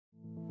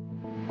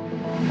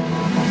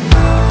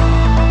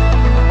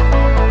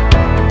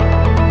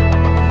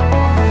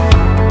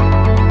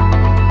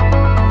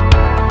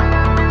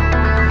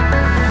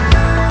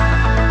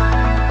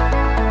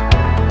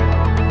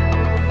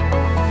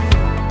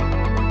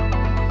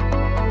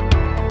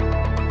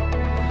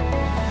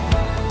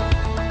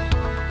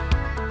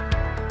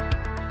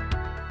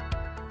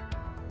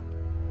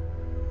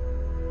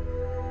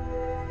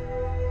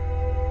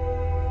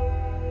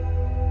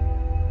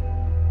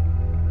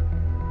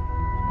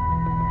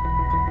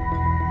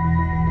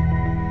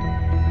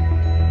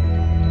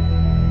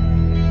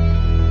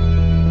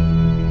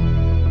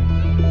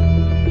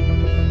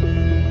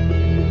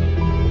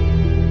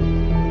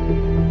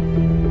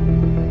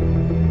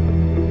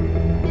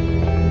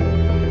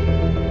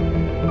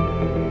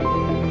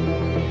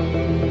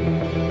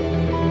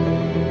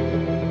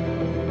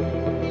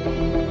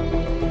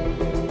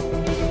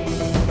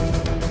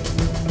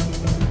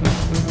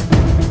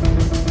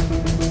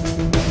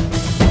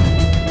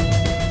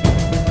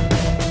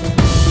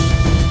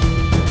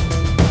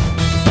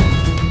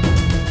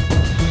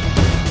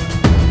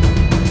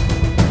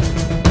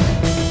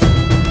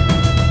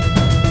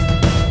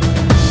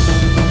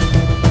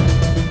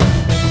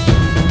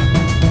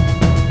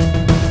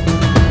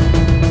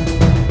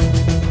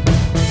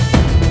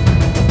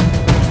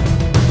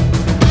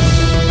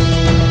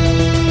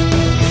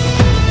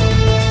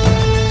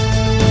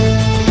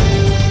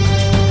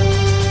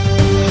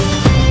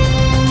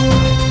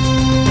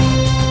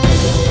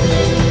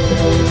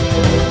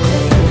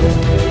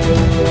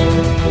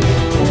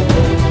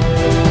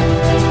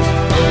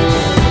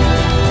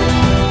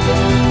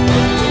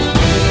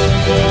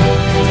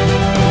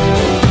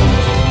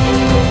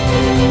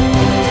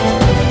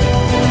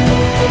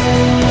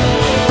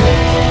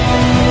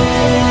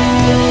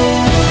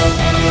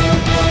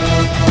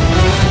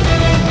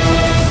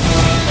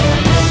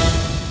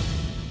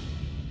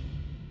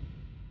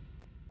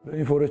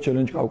Rainforest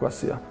Challenge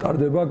CAUCASUS-ია.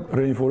 ტარდება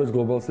Rainforest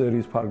Global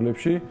Series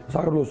ფარგლებში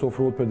საქართველოს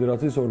Off-road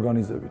ფედერაციის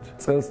ორგანიზებით.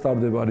 წელს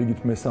ტარდება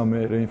რიგით მესამე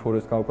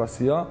Rainforest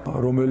CAUCASUS-ია,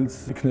 რომელიც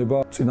იქნება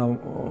წინა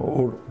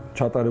ორ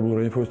ჩატარებულ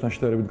Rainforest-თან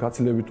შედარებით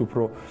გაცილებით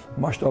უფრო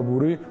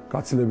მასშტაბური,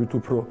 გაცილებით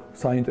უფრო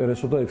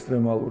საინტერესო და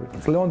ექსტრემალური.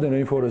 წლევანდელ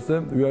Rainforest-ზე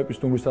VIP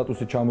სტუმრის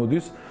სტატუსით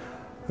ჩამოდის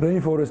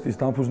Rainforest-ის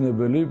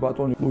დამფუძნებელი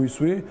ბატონი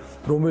ლუისვი,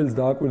 რომელიც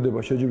დააკვირდება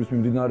შეჯიბრის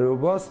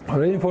მიმდინარეობას.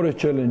 Rainforest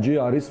Challenge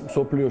არის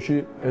მსოფლიოში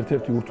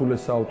ერთ-ერთი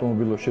ურთულესი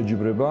საავტომობილო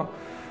შეჯიბრება,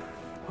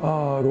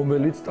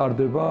 რომელიც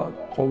ტარდება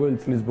ყოველი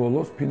წლის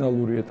ბოლოს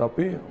ფინალური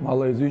ეტაპი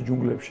მალაიზიის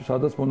ჯუნგლებში,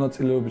 სადაც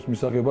მონაწილეობის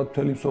მისაღებად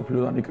მთელი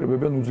მსოფლიოდან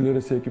იკრიბებიან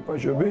უძლიერესი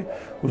ეკიპაჟები,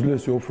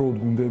 უძლიერესი off-road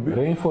გუნდები.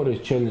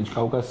 Rainforest Challenge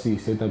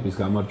CAUCASUS ეტაპის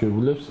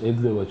გამარჯვებულებს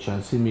ეძლევათ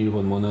შანსი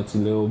მიიღონ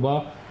მონაწილეობა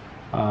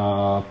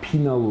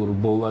ფინალურ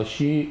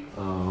ბოლაში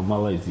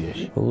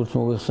მალაიზიაში. როგორც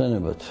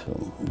მოგეხსენებათ,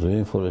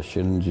 Rainforest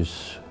Challenge-ის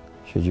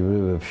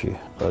შეჯიბრებებში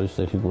არის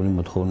ტექნიკური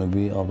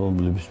მოთხოვნები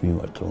ავტომობილების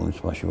მიმართ, რომელიც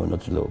მასში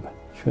მონაწილეობენ.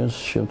 ჩვენს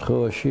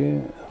შემთხვევაში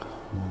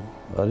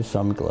არის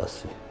 3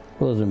 კლასი.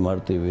 ყველაზე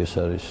მარტივი ეს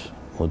არის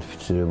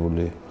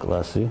მოდიფიცირებული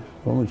კლასი,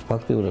 რომელიც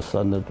ფაქტიურად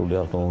სტანდარტული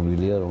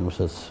ავტომობილია,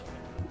 რომელსაც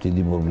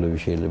დიდი ბორბლები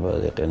შეიძლება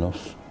ეყენოს,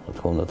 რა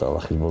თქმა უნდა,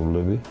 ტალახის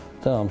ბორბლები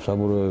და ამ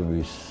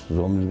საბურავების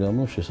ზომის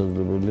გამო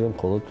შესაძლებელია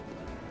მხოლოდ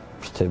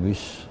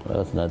ფრთების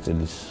რაღაც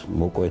ნაწილის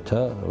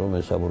მოკვეთა, რომ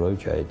ეს საბურავი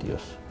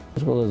ჩაეტიოს.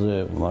 ეს ყველაზე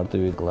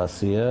მარტივი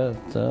კლასია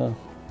და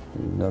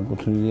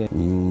განკუთვნილია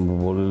იმ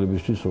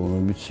ბორბლებისთვის,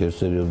 რომლებიც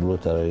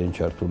სერიოზულად არ არიან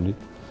ჩართული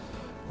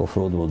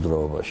off-road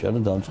მოძრაობაში, ანუ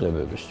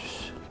დამწყებებისთვის.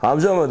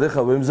 ამჟამად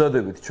ახლა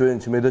ვემზადებით ჩვენ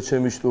მე და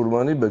ჩემი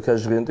შტურმანი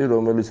ბექაჟღენტი,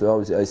 რომელიც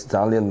აი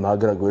ძალიან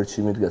მაგრა გვერდში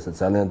მიდგას და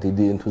ძალიან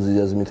დიდი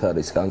ენთუზიაზმით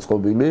არის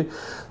განწყობილი.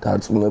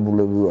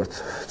 დარწმუნებულები ვართ,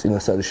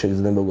 წინასწარი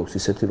შეგრძნება გვაქვს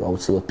ისეთი, რომ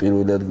აუცილებლად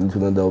პირველი ადგილით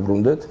უნდა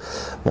დავბრუნდეთ.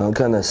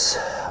 მანქანას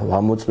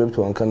ვამოწმებთ,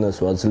 მანქანას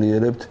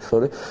ვაძლიერებთ,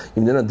 თორე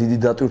იმდენად დიდი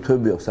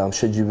დატვირთვები აქვს ამ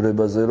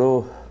შეჯიბრებაზე, რომ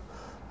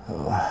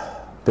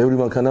ბევრი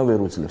მანქანა ვერ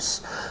უძლებს.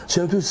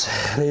 ჩემთვის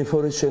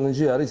Rainforest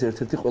Challenge არის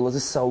ერთ-ერთი ყველაზე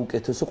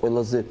საუკეთესო,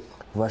 ყველაზე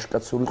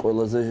ვაშკაცური,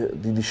 ყველაზე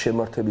დიდი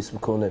შემართების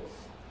მქონე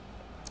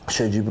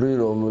შეჯიბრი,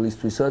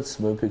 რომელისთვისაც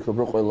მე ვფიქრობ,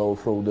 რომ ყველა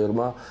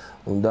off-roader-მა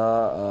უნდა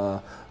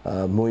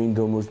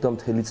მოინდომოს და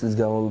მთელი წლის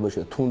განმავლობაში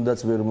და თუნდაც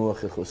ვერ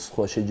მოახერხოს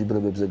სხვა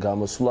შეჯიბრებებზე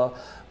გამოსვლა,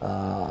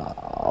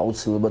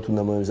 აუცილებლად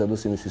უნდა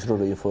მოემზადოს იმისთვის, რომ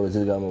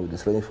Rainforest-ზე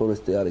გამოვიდეს.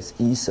 Rainforest-ი არის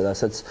ის,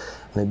 რასაც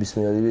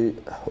ნებისმიერი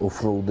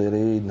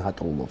off-roader-ი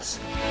ნატრულობს.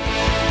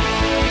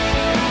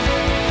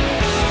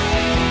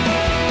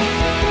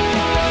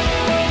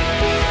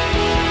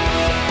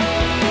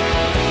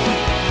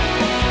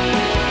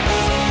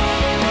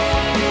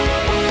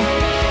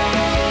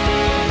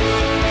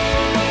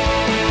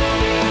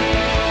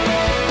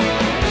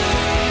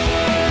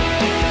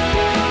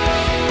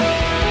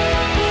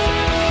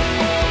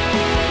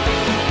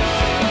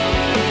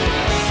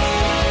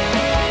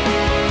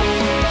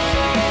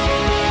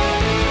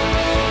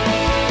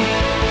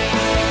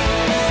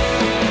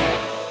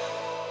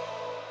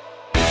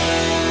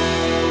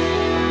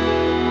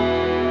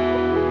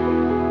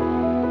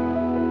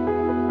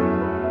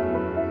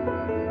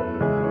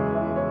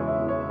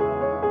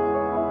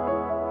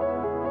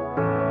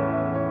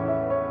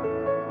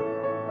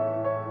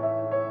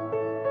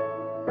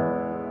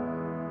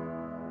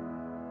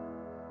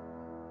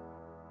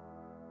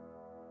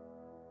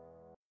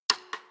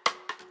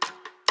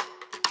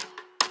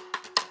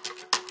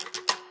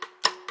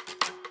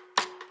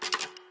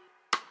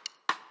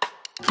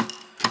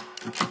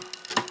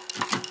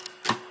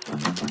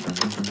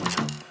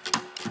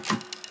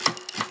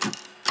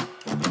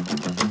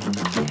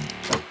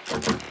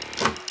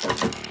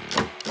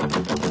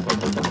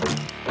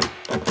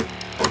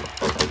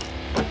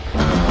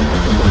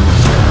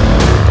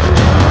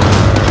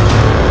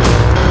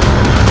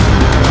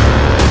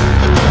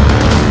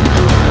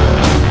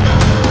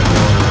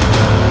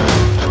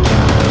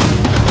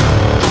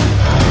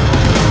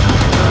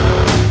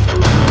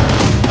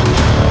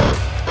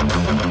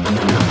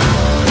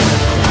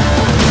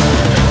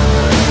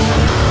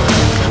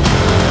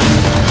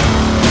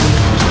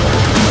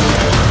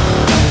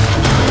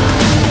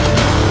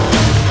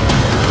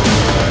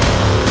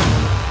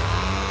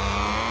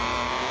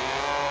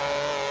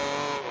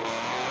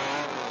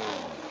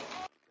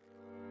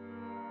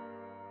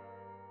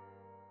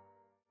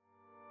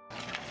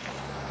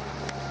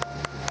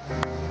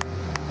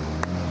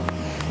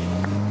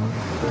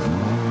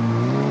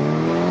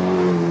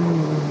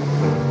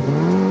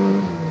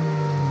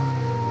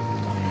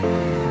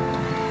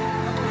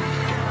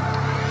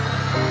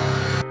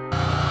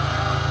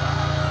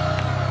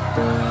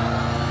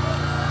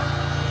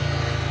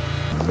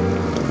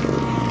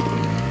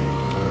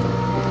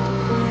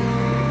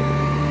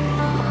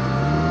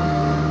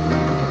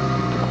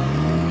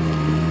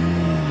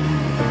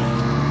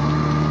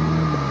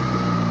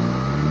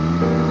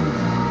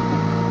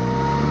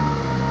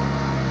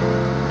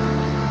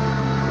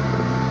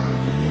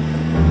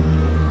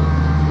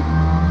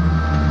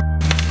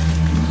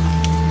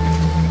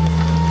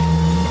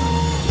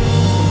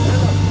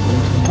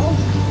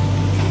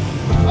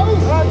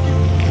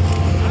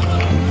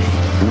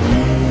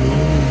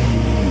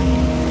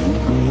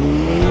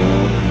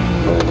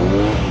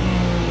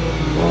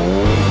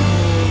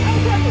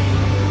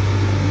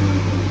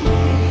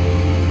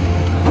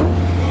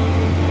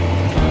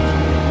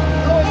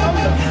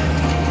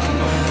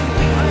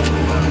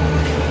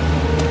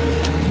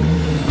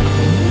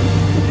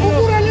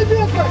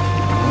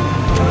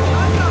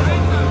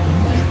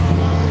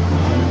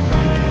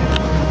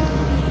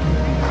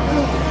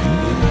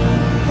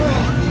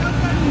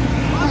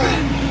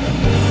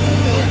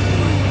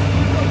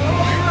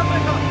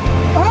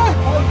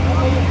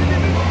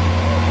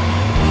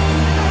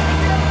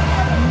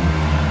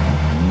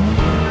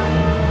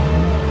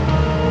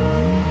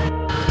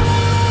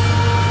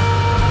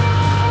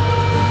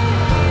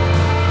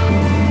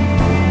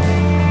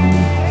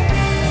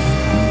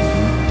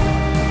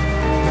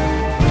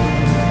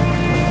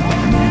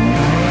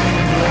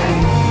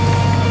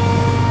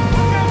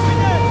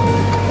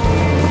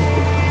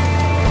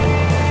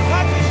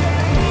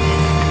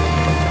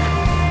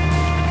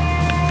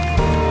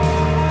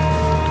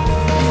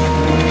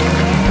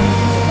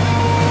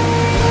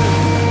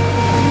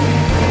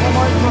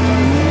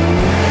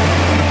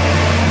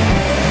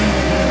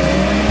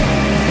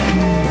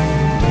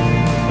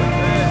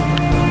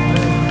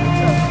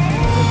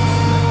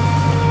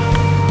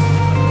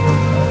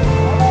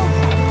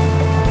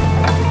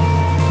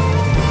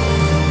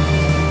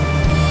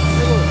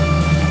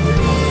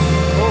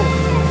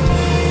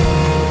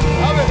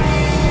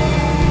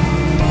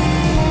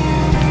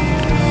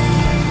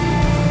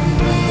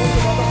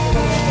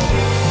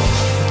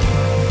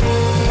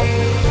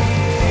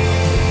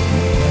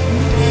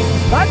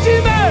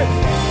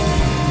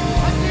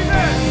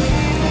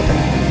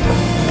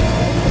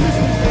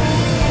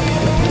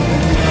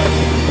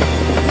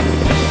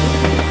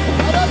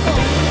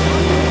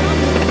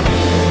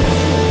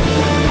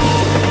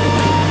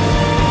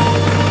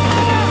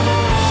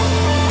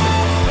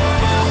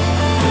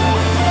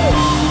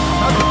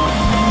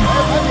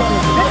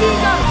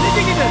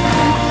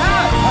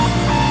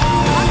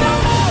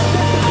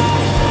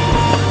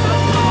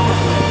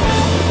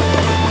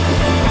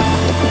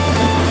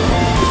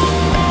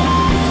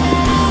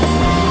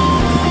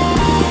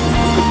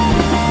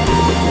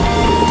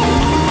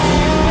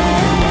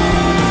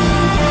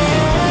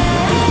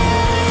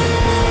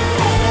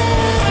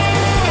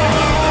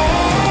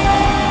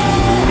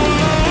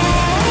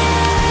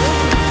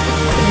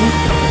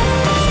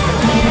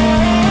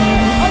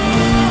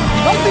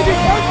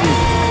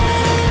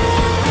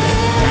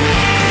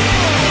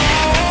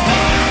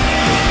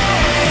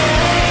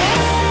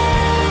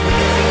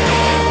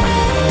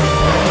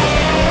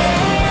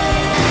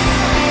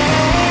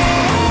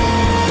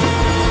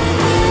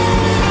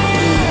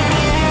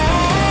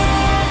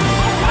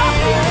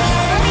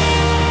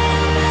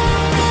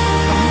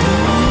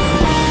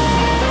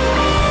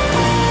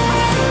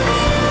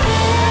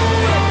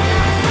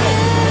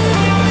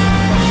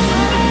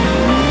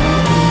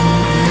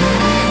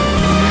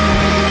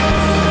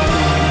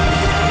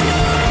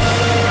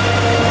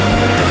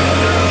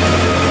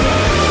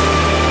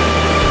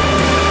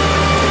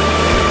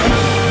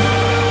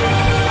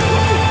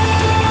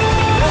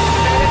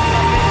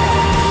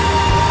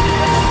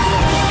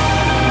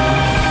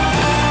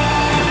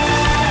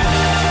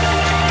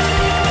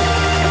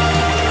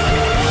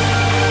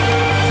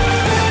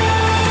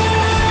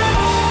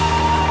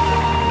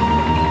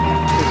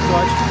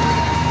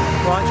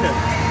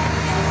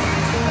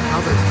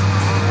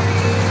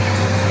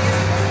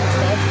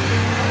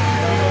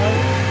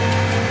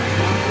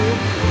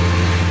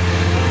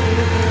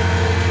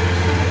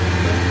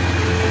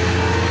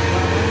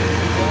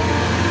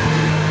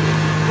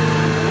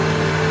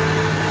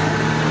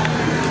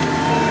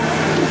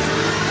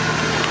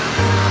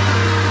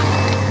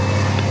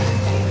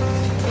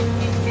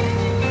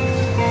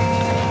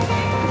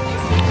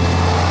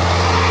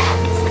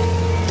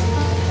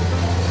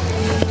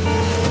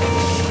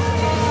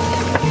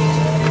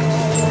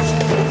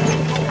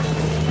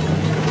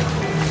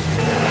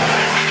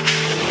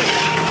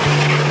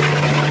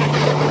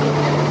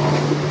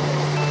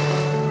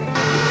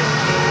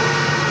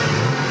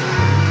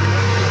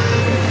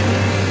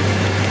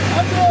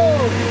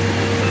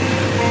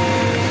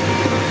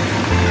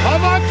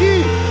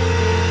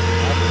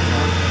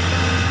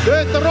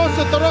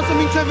 Տրոսը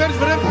մինչև վերջ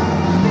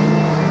վրեմ։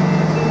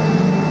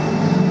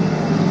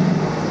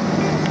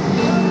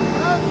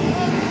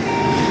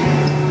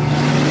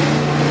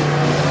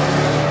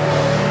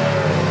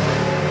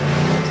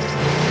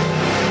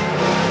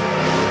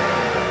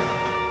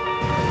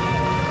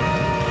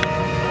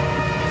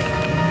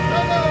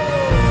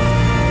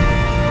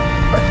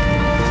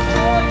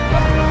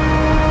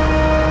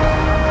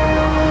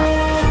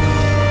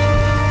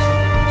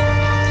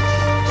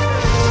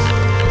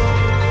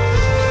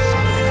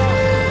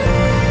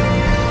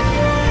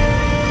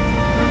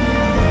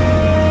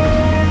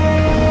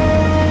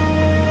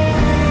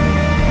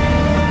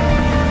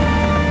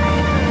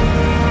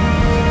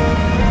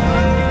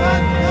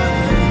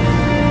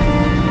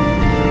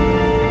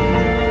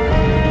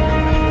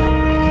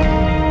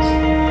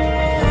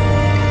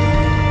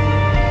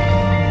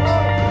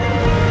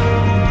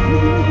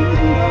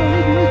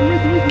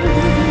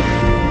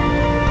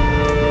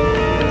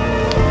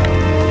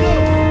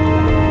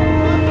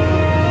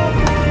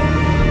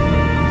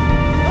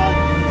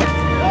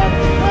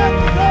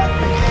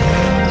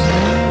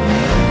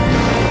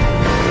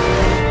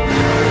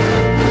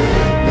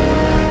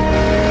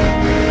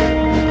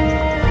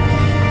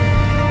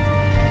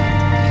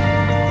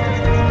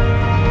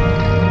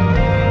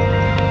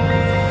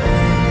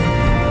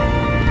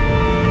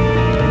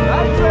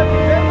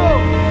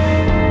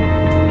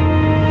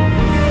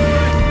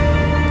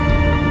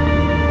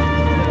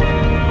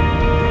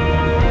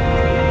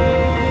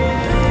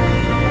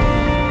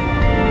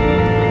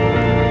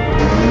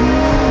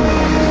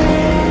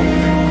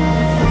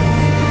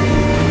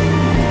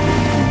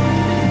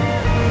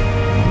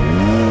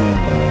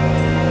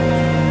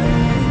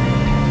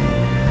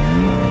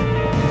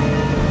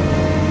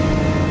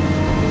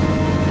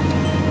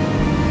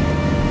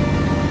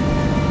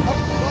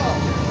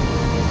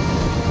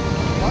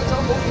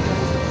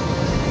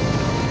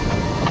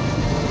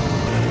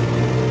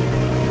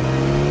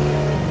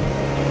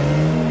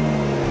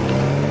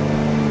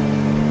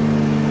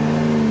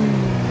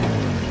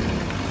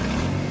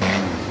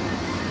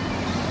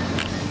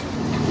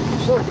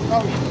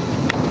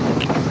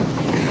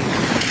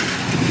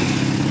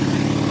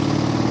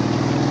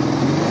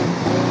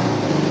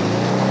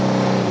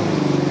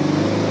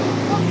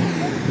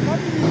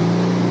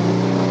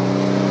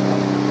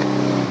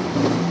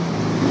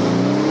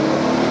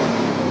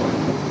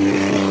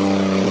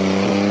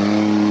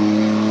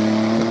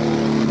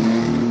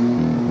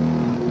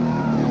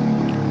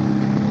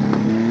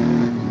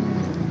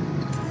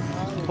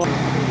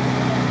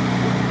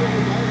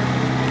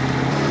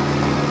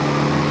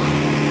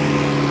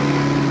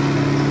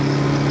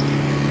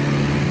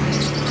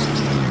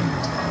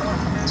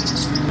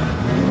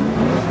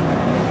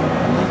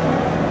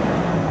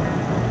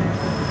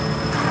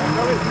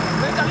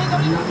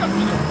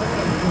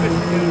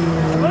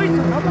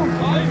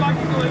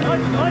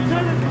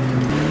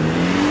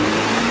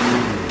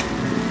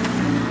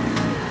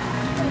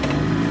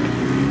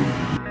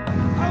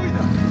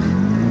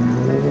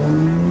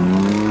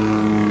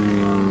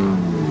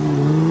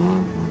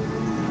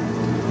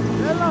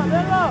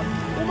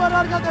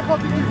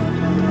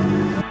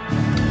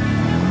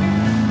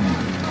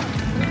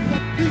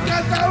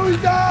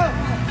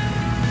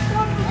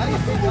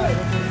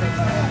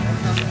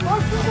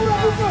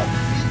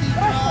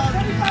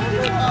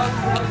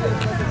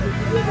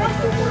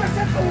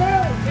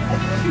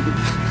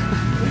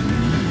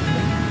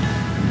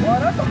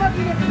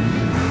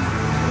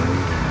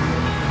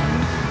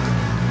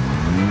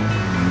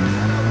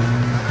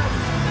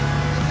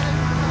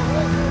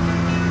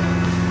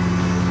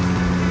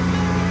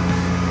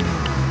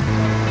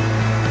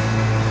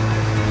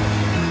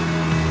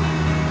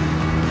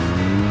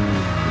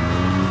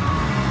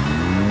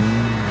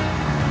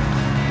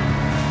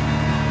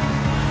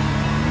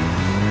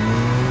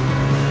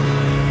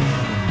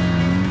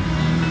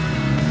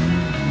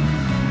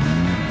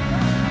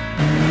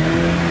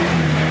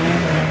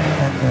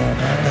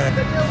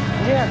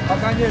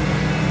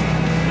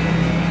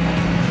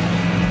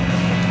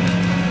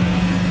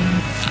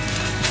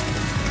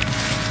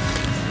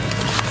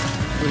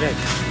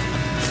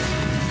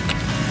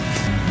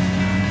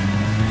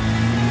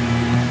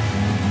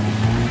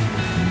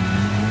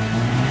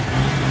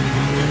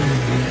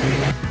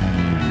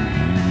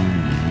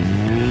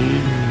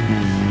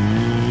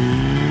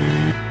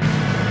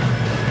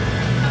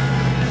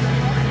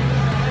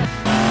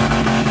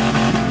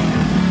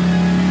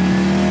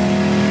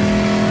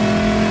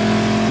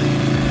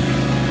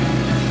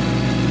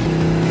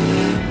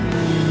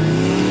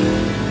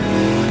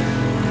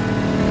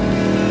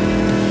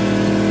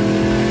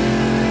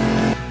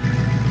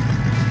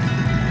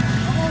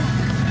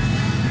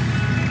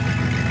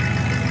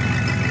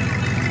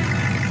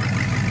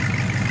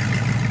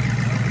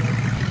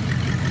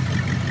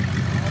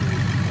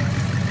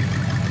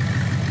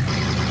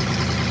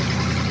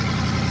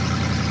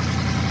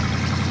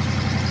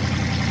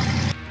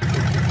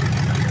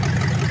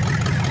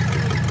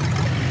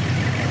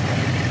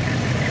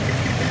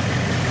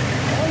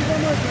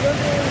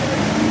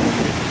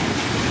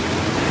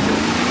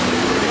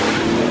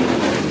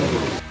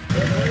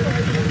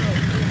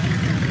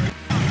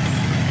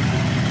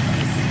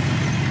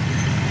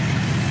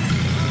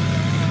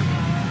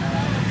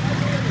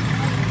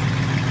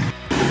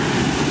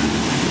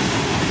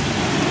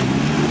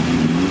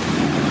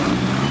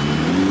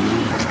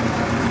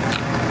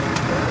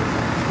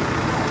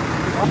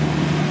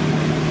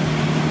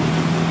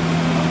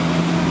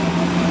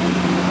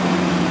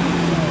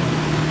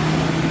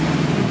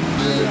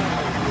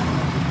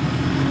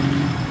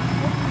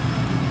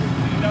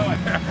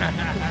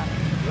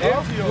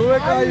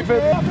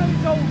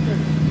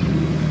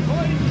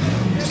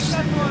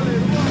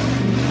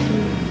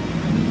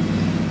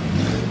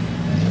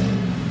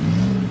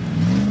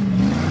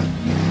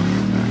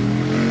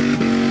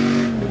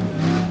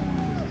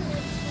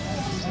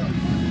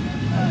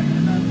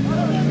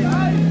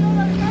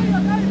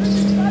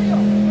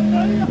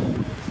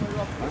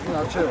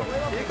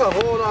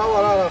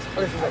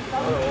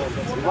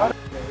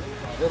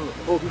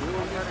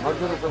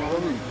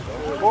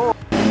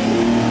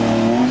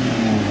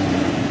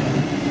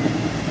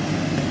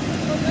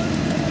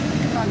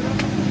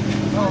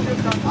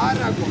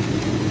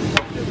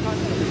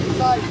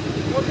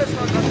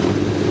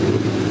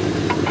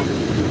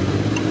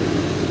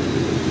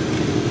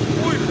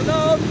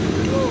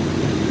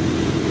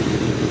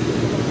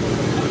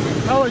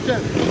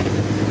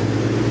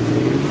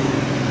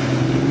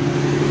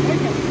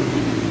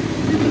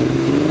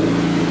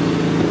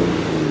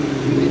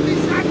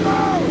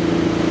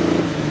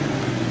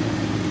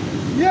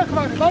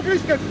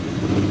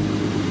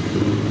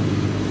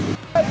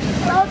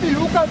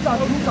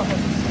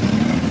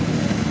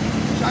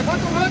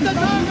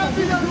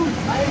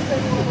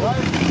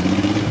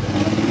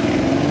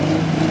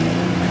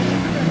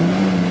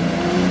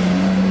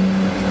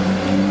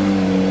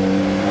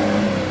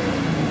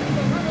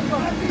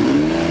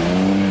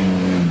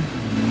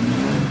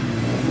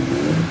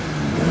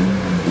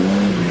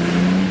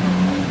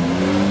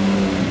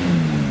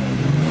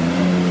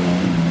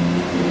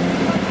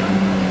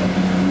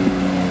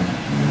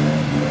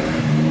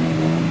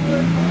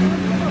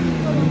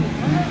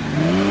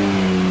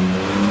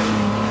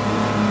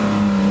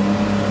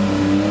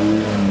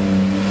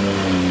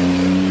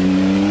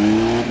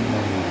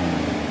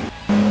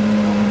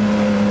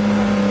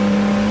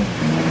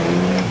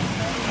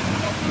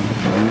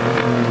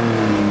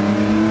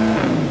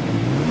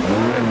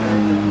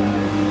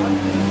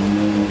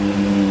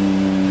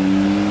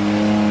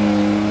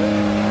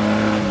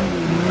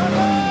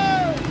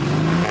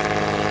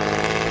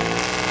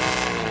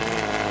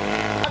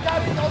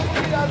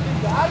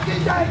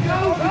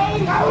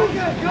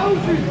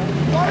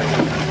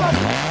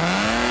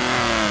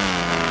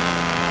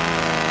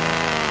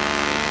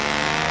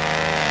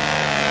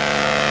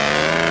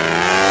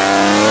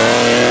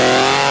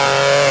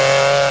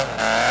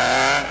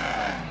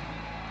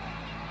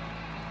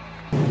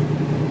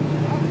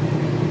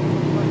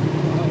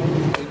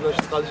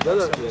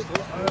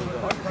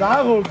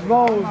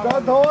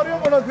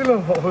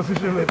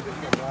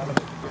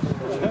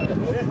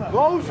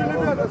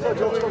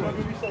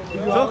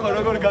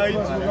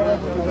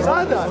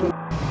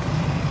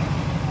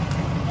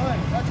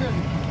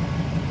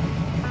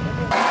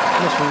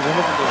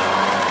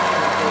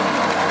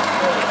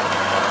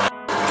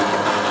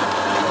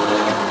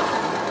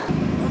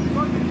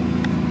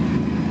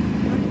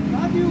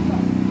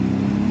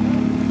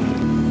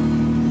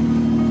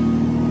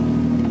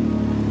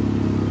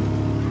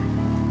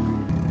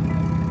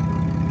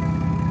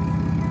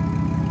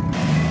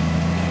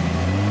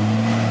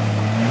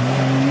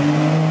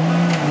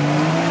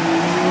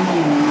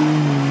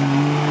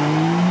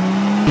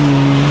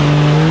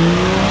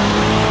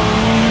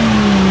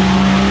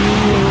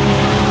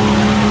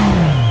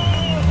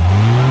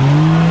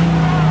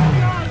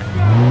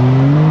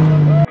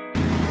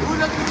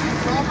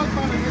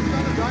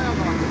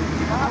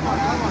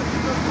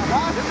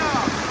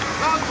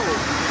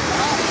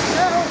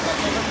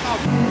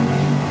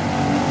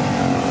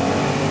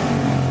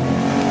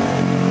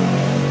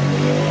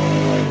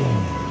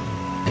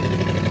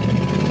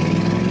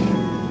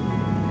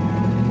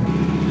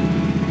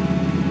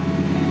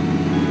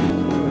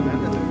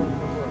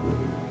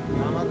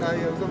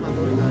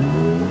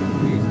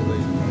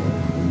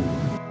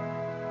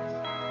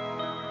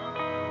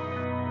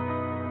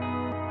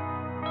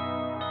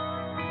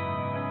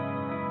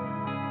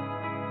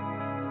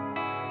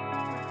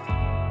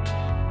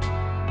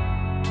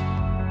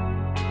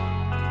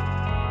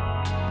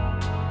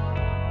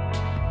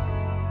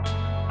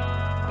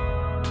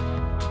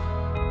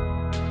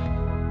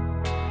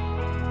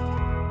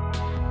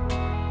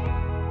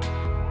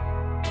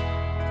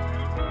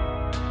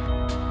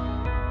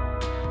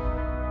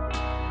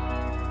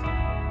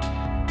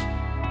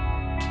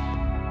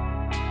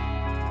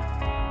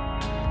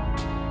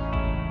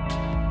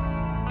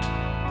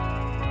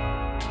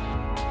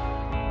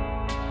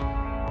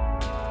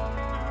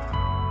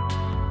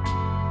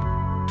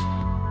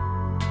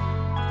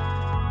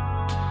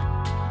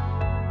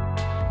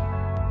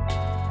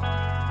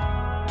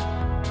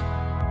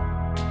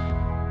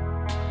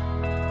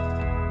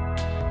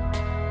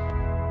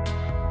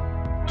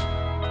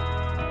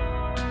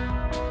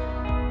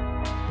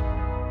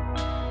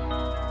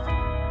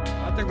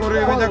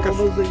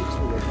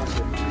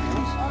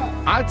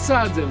 10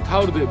 საათზე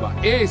მთავრდება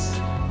ეს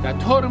და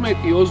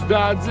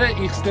 12:30-ზე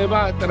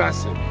იხსნება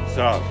ტრასები.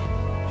 სად?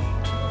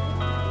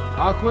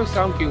 აქვე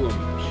 3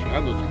 კილომეტრში,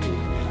 ან 4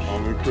 კილომეტრში.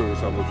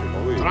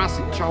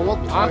 ტრასი ჩავალ.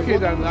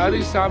 აქედან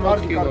არის 60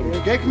 კილომეტრი.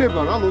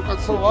 გეკნება რა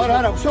ლოკაცია.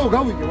 არა, всё,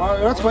 გავიგე.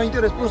 რაც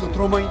მაინტერესებს,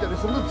 რომ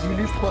მაინტერესებს და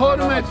ძილის თქვა.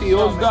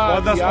 12-30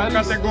 სხვადასხვა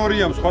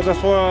კატეგორიამ,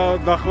 სხვადასხვა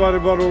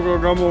დახმარება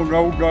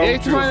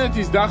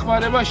ერთმანეთის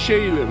დახმარება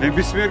შეიძლება.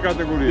 ნებისმიერ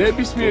კატეგორიაში.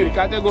 ნებისმიერი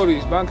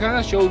კატეგორიის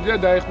ბანკიდან შეუძლია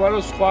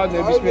დაეხმაროს სხვა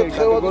ნებისმიერი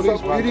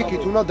კატეგორიის ბანკი.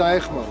 პირიქით უნდა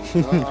დაეხმაროს.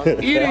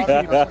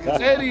 პირიქით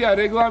წერია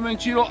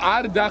რეგლამენტში, რომ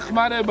არ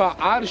დახმარება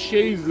არ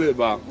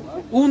შეიძლება.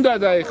 უნდა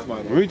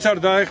დაეხმარო. ვინც არ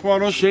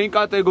დაეხმაროს შენ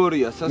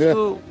კატეგორიასაც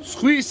თუ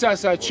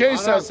სხვისასაც,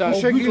 შენსასაც,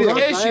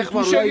 ეში თუ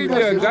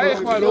შეგიძლია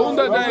დაეხმარო,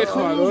 უნდა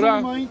დაეხმარო რა.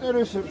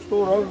 მაინტერესებს თუ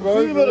რა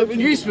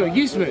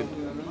გისმენ.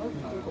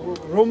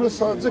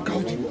 რომელსაც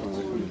გავდივარ.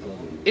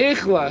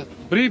 ეხლა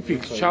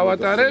ბრიფინგს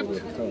ჩავატარებთ,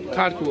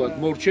 ქართულად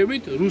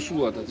მორჩებით,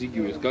 რუსულადაც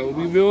იგივეს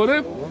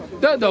გავიმეორებ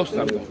და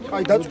დავსტარტავთ.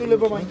 აი,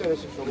 დაწყვილება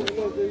მაინტერესებს.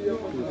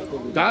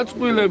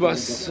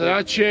 დაწყვილებას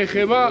რაც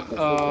შეეხება,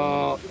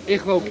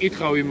 ეხლა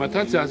ვკითხავ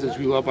იმათაც, რასაც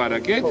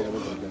ვილაპარაკეთ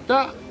და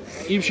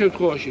იმ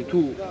შემთხვევაში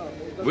თუ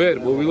ვერ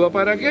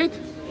მოვილაპარაკეთ,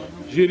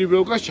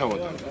 ჟირიბრევკას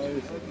ჩავატარებთ.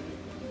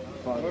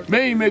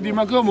 მე იმედი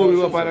მაქვს, რომ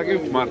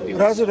მოვილაპარაკებთ მარტივ.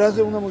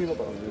 რაზე უნდა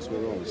მოვილაპარაკოთ?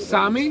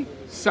 3,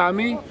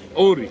 3,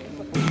 2.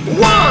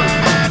 One!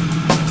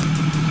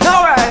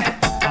 All right!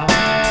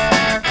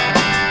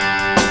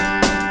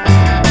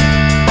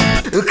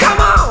 Come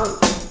on!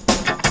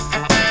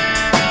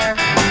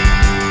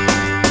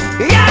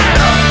 Yeah!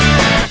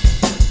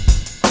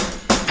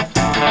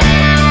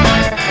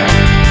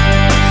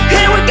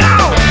 Here we go!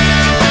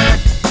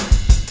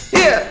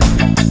 Yeah!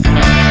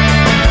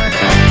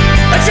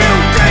 1, 2,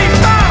 3,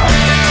 4!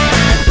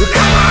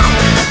 Come on!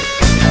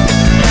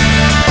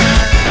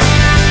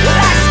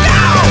 Let's go!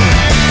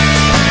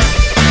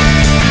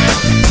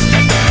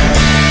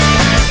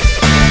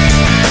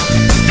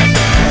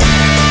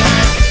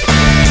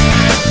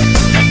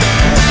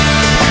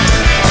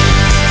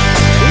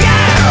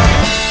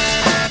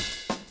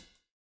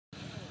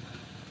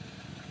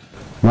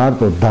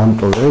 მარტო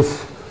დამტოვეს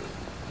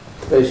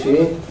წეში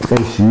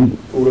წეში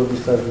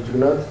ურობის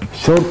სარგებლად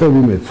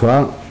შორტები მეცვა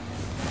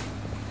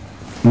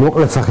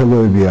მოკლე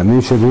სახელოებიანი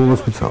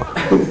შეგვიმოს ვიცავ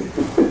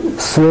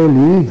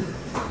სველი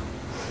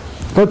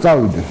და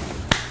წავიდნენ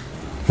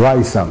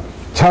ვაისამ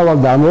ჩავალ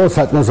და ამო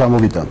საწმოს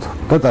ამოვიტანთ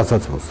და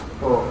დასაცმოს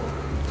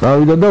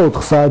წავიდა და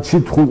 4 საათში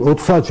 4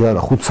 საათში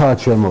არა 5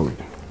 საათში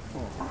ამოვიდა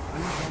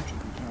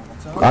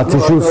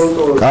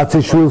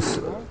კაციშვილს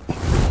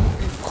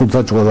 5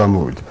 საათში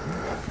ამოვიდა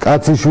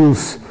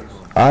კაციშვილს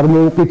არ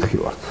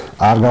მოუკითხივართ,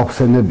 არ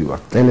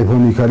გავხსენებივართ,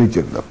 ტელეფონი იქ არ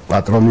იჭერდა,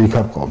 პატრონი იქ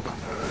არ ყავდა.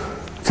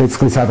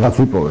 ცეცხლი სადღაც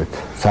ვიპოვეთ,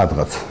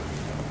 სადღაც.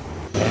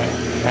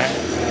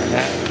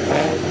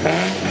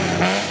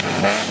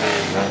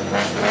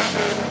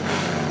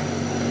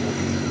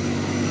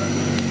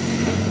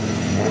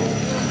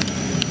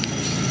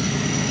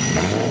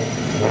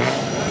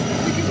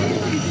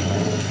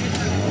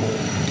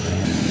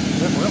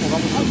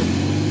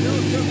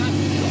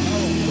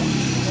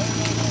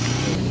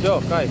 Всё,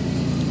 кайф.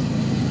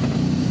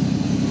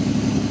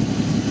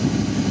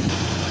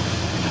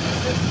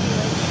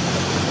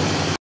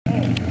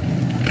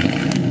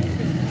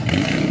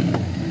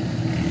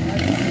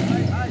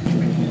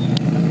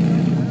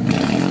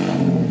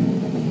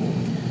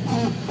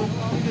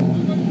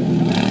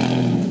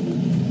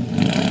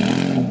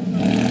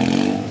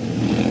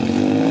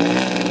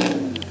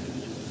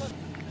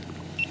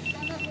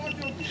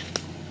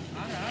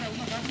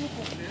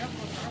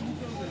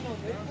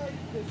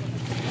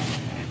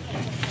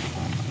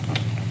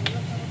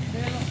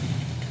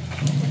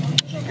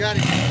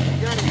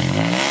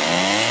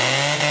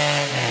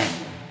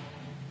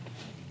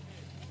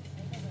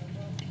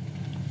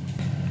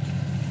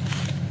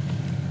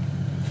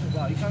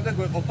 იქამდე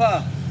გვეყოფა?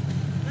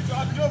 ბიჭო,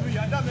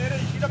 აკჯობია და მე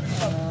ისე და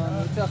პიკაპ.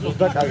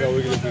 და კაგა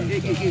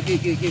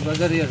ვიგები. კი,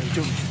 ბაზარი არის,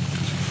 ბიჭო.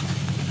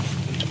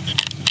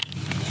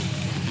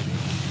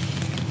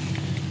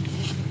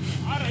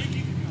 არა,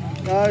 იგი.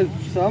 აი,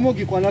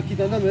 სამოგიყვან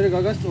აქიდან და მე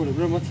გაგასწორებ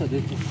რა მაცად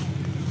ეცო.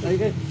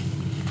 აიგე.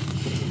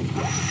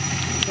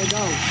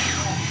 დაუ.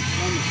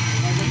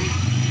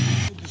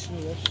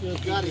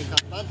 გარი,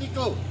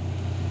 პატიკო.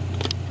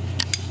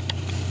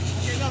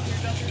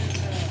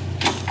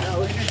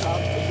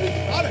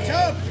 Ara,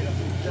 çap!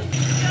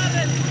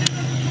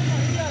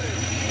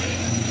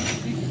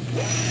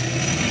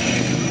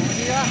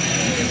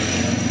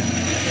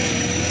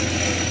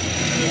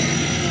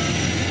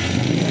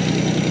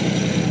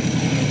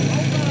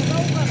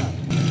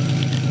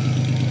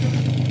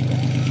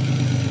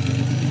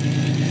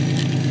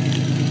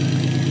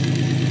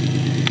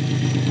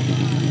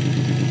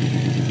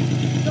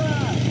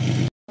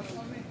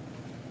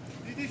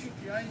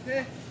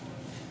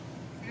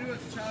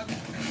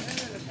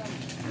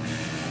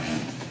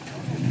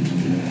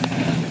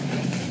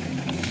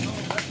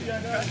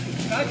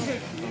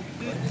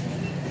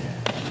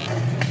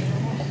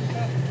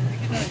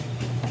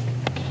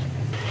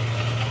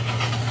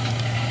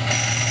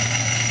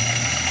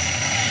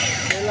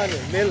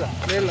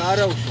 Nella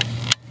arauso.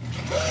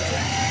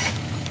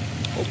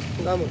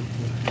 Vamos.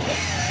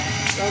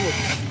 Vamos.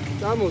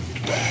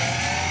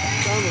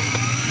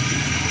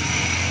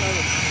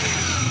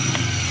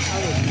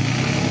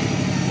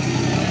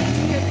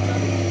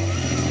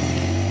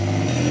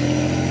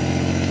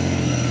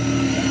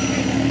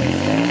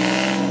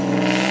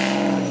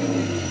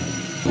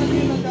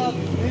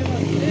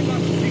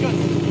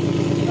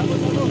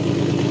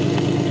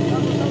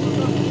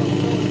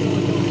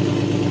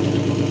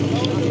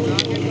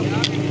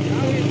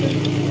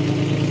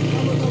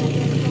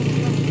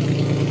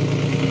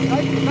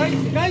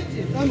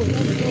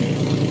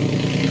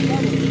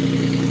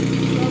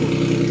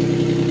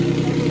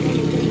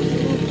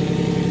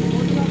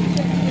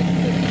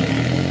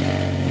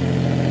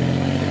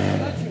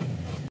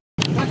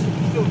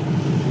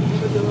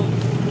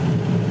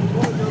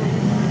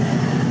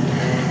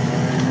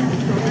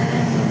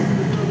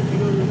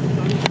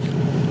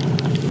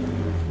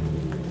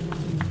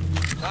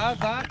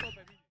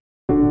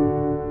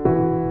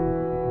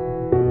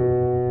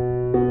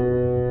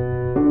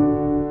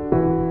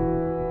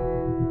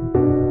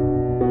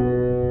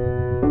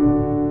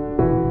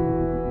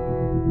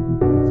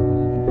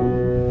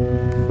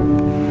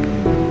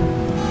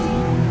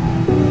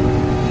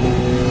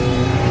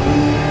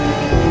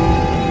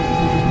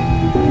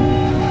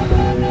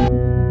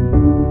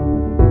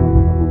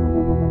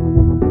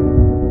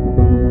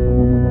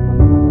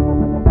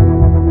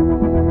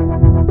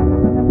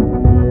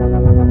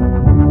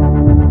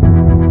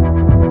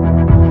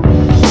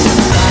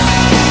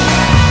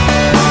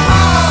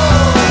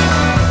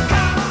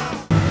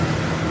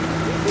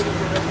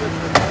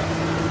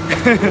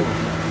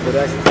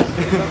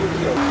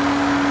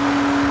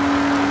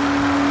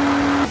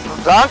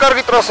 ძალიან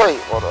კარგი ტრასა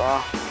იყო რა.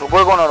 რო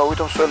გვეგონა რომ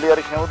ვითომ სველი არ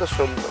იქნებოდა,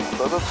 სველი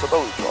უნდა და ცოტა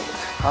ვიწვალეთ.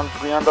 ან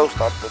გვიან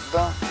დავსტარტებ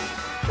და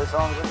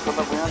შესაბამისად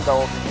ცოტა გვიან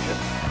დავაფინიშებ.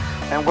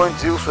 მე მგონი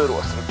ძილს ვერ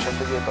ვასწრებ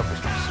შემდეგი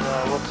ეტაპისთვის.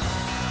 ალბათ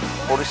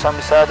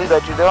 2-3 საათი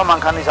დაჭირდება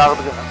მანქანის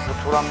აღდგენას.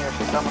 თუ რამეა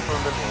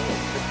შესამართლებელი,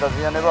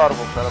 დაზიანება არ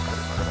გვაქვს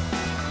არაფერი, მაგრამ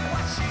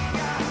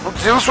ნუ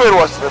ძილს ვერ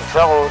ვასწრებ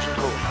რა ყოველ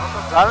შემთხვევაში.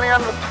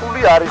 ძალიან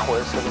რთული არ იყო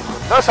ეს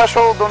და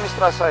საშუალო დონის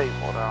ტრასა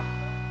იყო რა.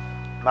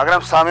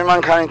 მაგრამ სამი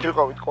მანქანით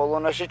ვიყავით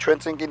კოლონაში, ჩვენ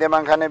წინ კიდე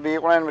მანქანები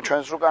იყვნენ,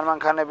 ჩვენს უკან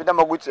მანქანები და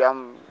მოგვიწია ამ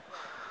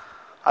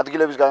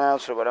ადგილების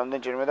განააცრება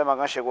რამდენჯერმე და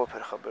მაგან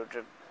შეგვაფერხა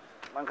ბევრჯერ.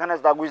 მანქანას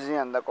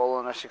დაგვიზიანდა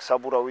კოლონაში,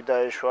 საბურავი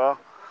დაეშვა,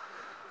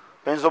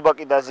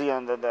 ბენზობაკი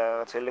დაზიანდა და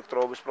რაღაც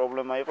ელექტროობის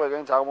პრობლემა იყო,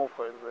 ეგენიც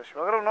აღმოვხვრეთ გზაში.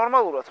 მაგრამ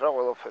ნორმალურად რა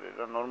ყველაფერი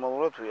რა,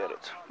 нормалურად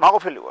ვიარეთ.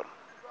 მაყოფილი ვარ.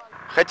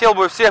 Хотел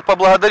бы всех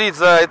поблагодарить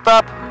за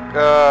этап.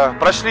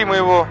 Прошли мы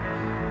его,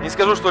 не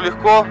скажу, что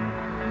легко.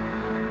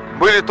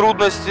 Были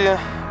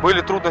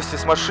трудности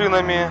с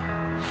машинами.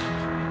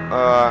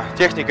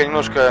 Техника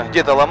немножко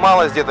где-то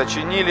ломалась, где-то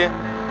чинили.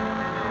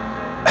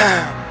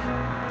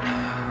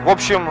 В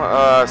общем,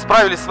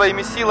 справились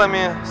своими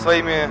силами,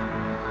 своими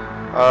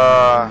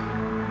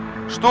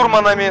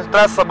штурманами.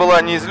 Трасса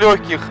была не из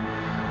легких.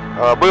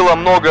 Было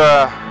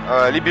много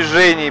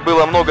лебежений,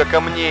 было много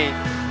камней.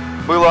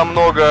 Было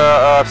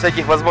много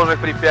всяких возможных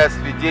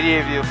препятствий,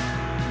 деревьев.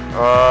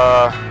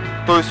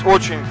 То есть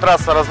очень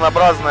трасса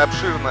разнообразная,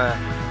 обширная,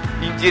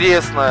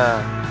 интересная.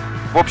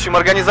 В общем,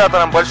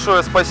 организаторам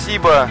большое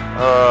спасибо.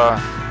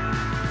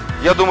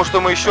 Я думаю,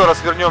 что мы еще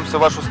раз вернемся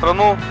в вашу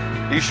страну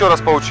и еще раз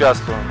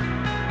поучаствуем.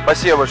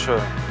 Спасибо большое.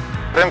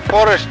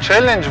 RAINFOREST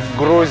Challenge в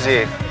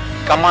Грузии.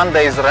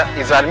 Команда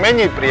из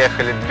Армении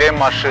приехали, 2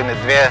 машины,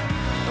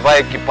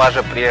 2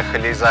 экипажа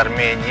приехали из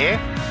Армении.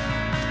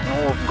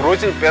 Ну, в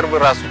Грузии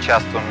первый раз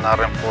участвуем на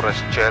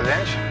RAINFOREST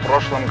Challenge. В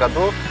прошлом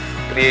году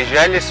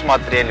приезжали,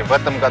 смотрели. В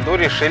этом году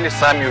решили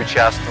сами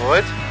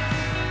участвовать.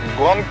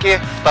 Гонки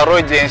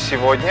второй день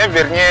сегодня,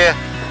 вернее,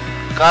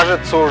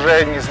 кажется,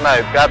 уже, не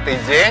знаю, 5-й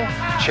день.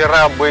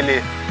 Вчера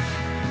были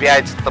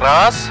 5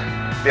 трасс,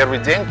 первый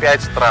день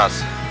 5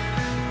 трасс,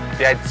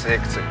 5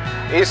 секций.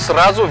 И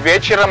сразу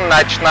вечером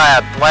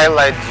ночная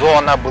Twilight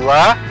зона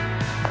была.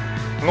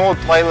 Ну,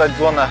 Twilight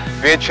зона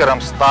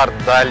вечером старт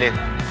дали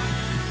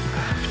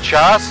в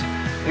час.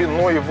 И,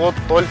 ну и вот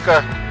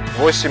только в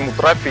 8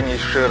 утра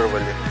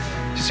финишировали.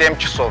 7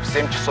 часов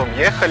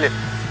ехали.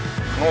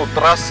 Ну,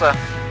 трасса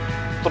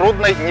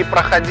трудной,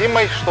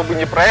 непроходимой, чтобы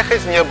не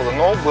проехать не было,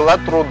 но была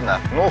трудно.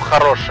 Ну,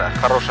 хорошая,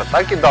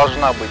 так и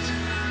должна быть.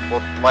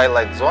 Вот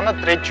Twilight зона,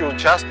 3-й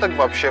участок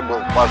вообще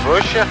был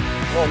пожестче.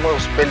 Ну, мы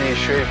успели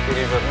еще и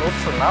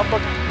перевернуться на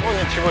бок. Ну,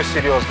 ничего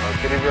серьезного.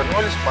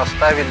 Перевернулись,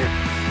 поставили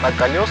на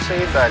колеса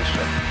и дальше.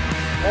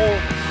 Ну,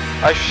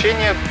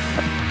 ощущение,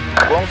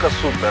 гонка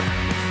супер.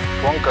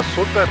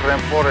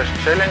 RAINFOREST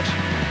Challenge.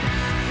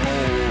 Ну,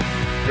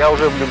 я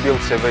уже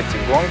влюбился в эти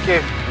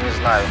гонки. Не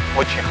знаю,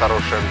 очень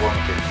хорошие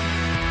гонки.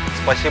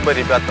 Спасибо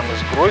ребятам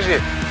из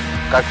Грузии,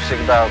 как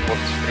всегда, вот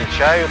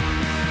встречают,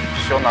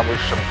 все на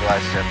высшем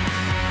классе.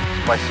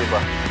 Спасибо.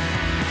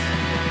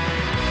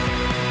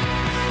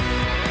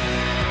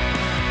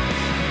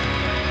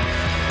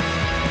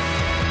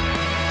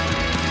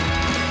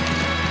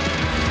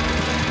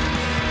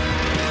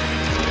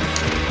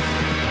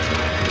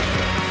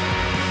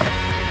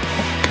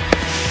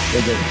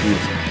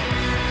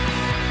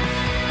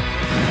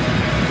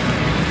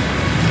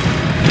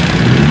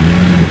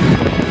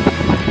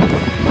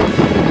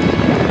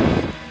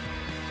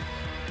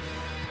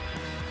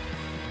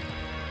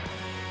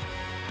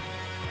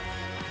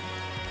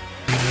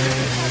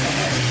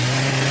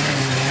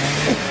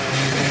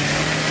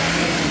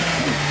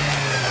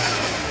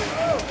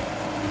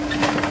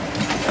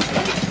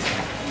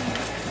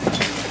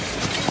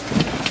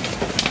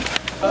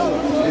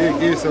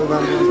 Киса,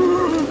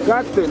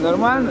 Как ты,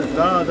 нормально?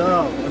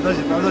 Да,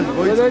 подожди,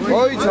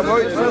 Бойца.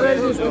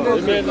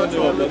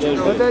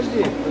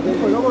 Подожди.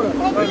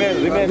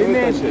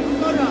 Ремень.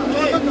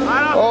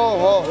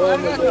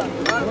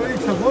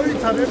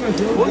 Бойца,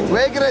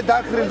 Вегре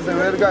дахрилзе,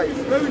 ვერ გაის.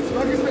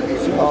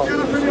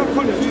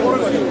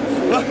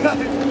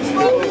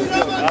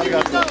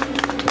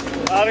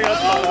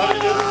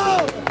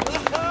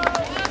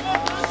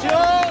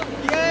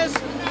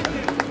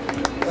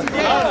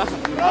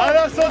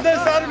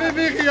 არასოდეს არ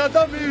მივიღია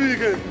და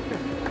მივიღე.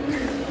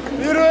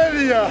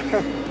 პირველია.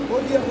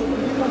 მოდი ახლა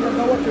იქნება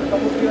დავაჭერ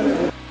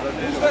გამოწიანებო.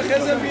 ეს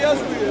ხეზე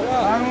მიასვიე რა.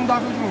 არ უნდა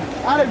გიძმო.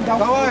 არა,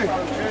 დავაი.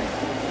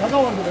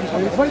 დაგავარდო ეს.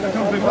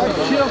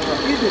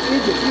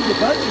 იდე,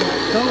 დაჭი.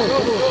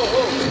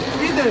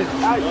 იდე.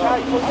 აი.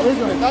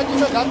 დაჭი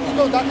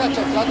გამიდო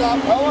დაკაჩა.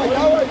 დავაი.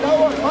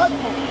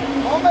 მათო.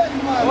 მომენტ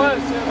მარ.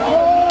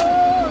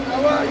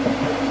 დავაი.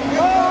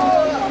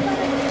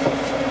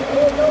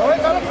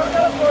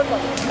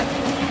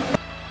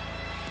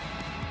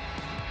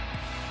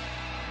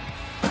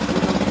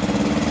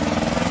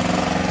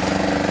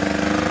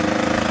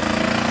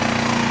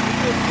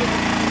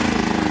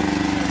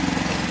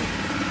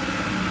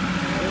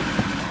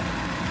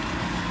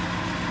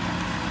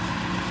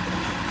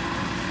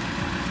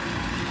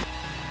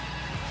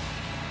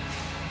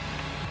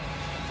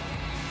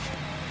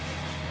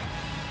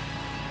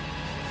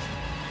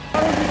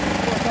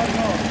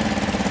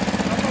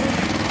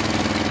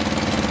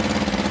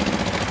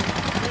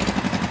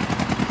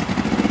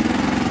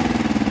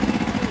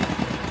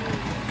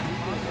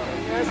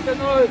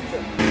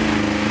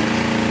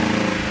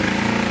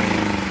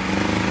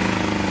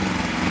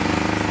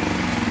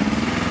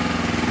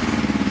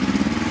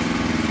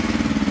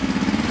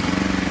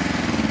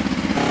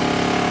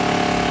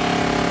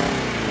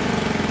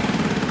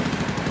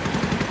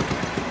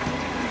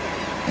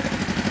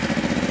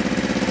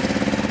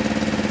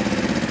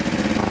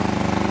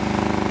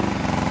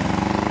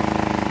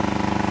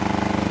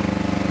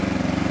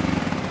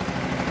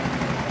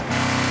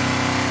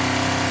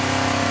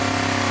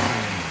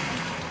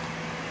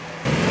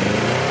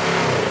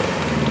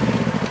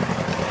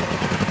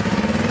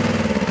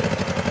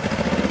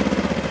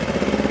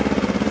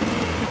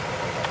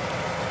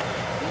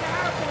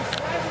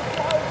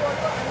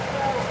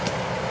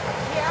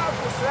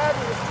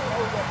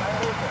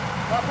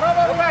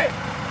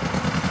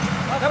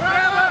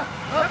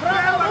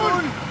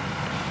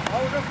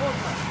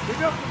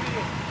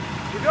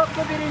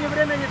 Лебедку бери, не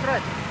время не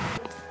трать.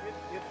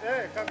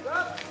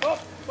 Когда? Стоп.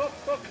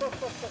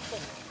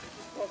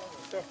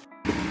 Все.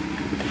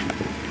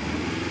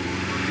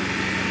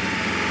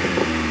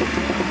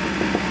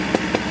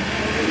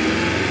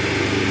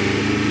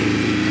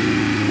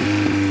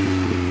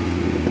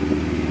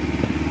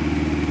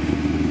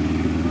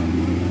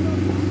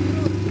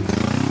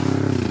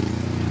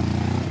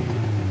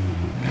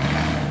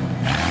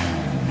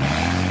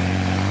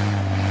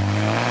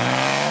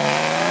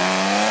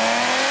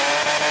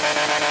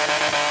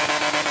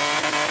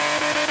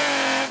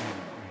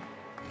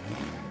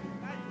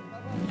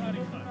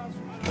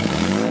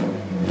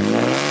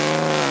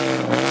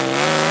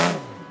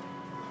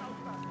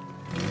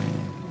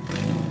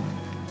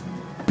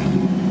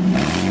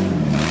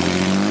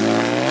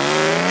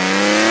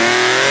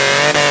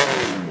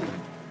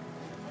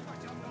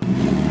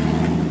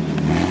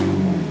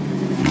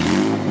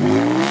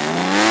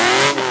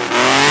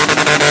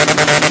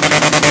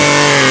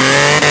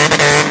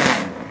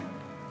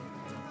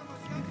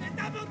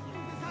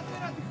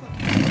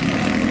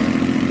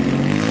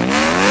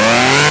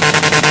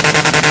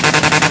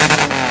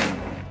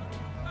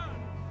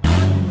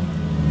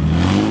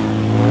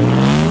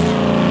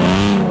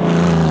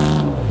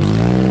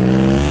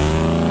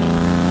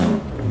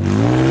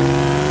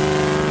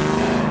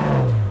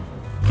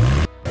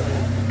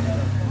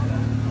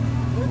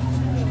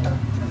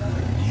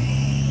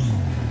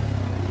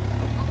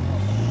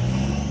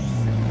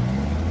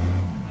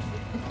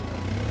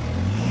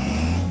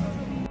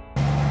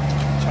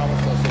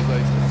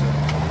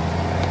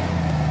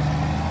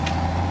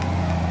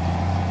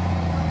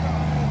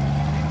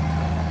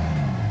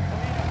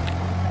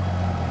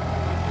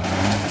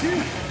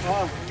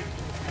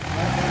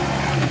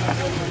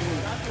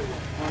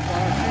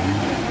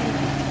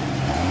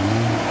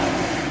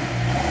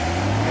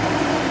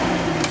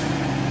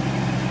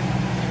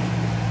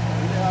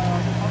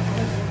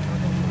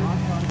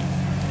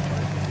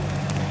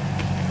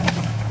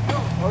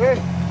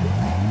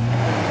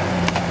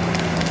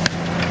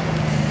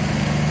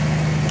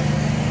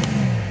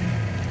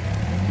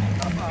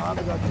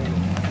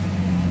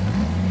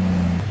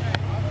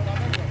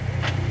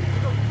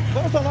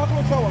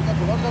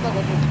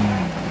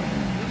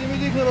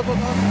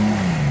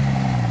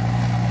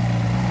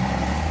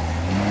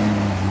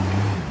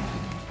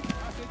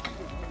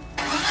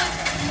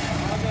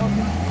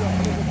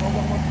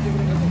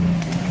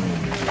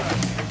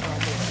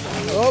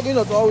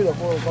 გინდა წავიდა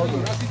ხოლმე.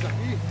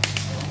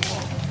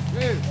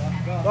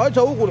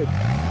 დაიცა უყურე.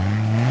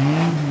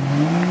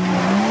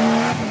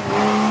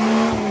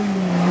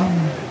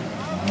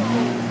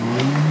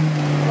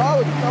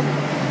 დავით,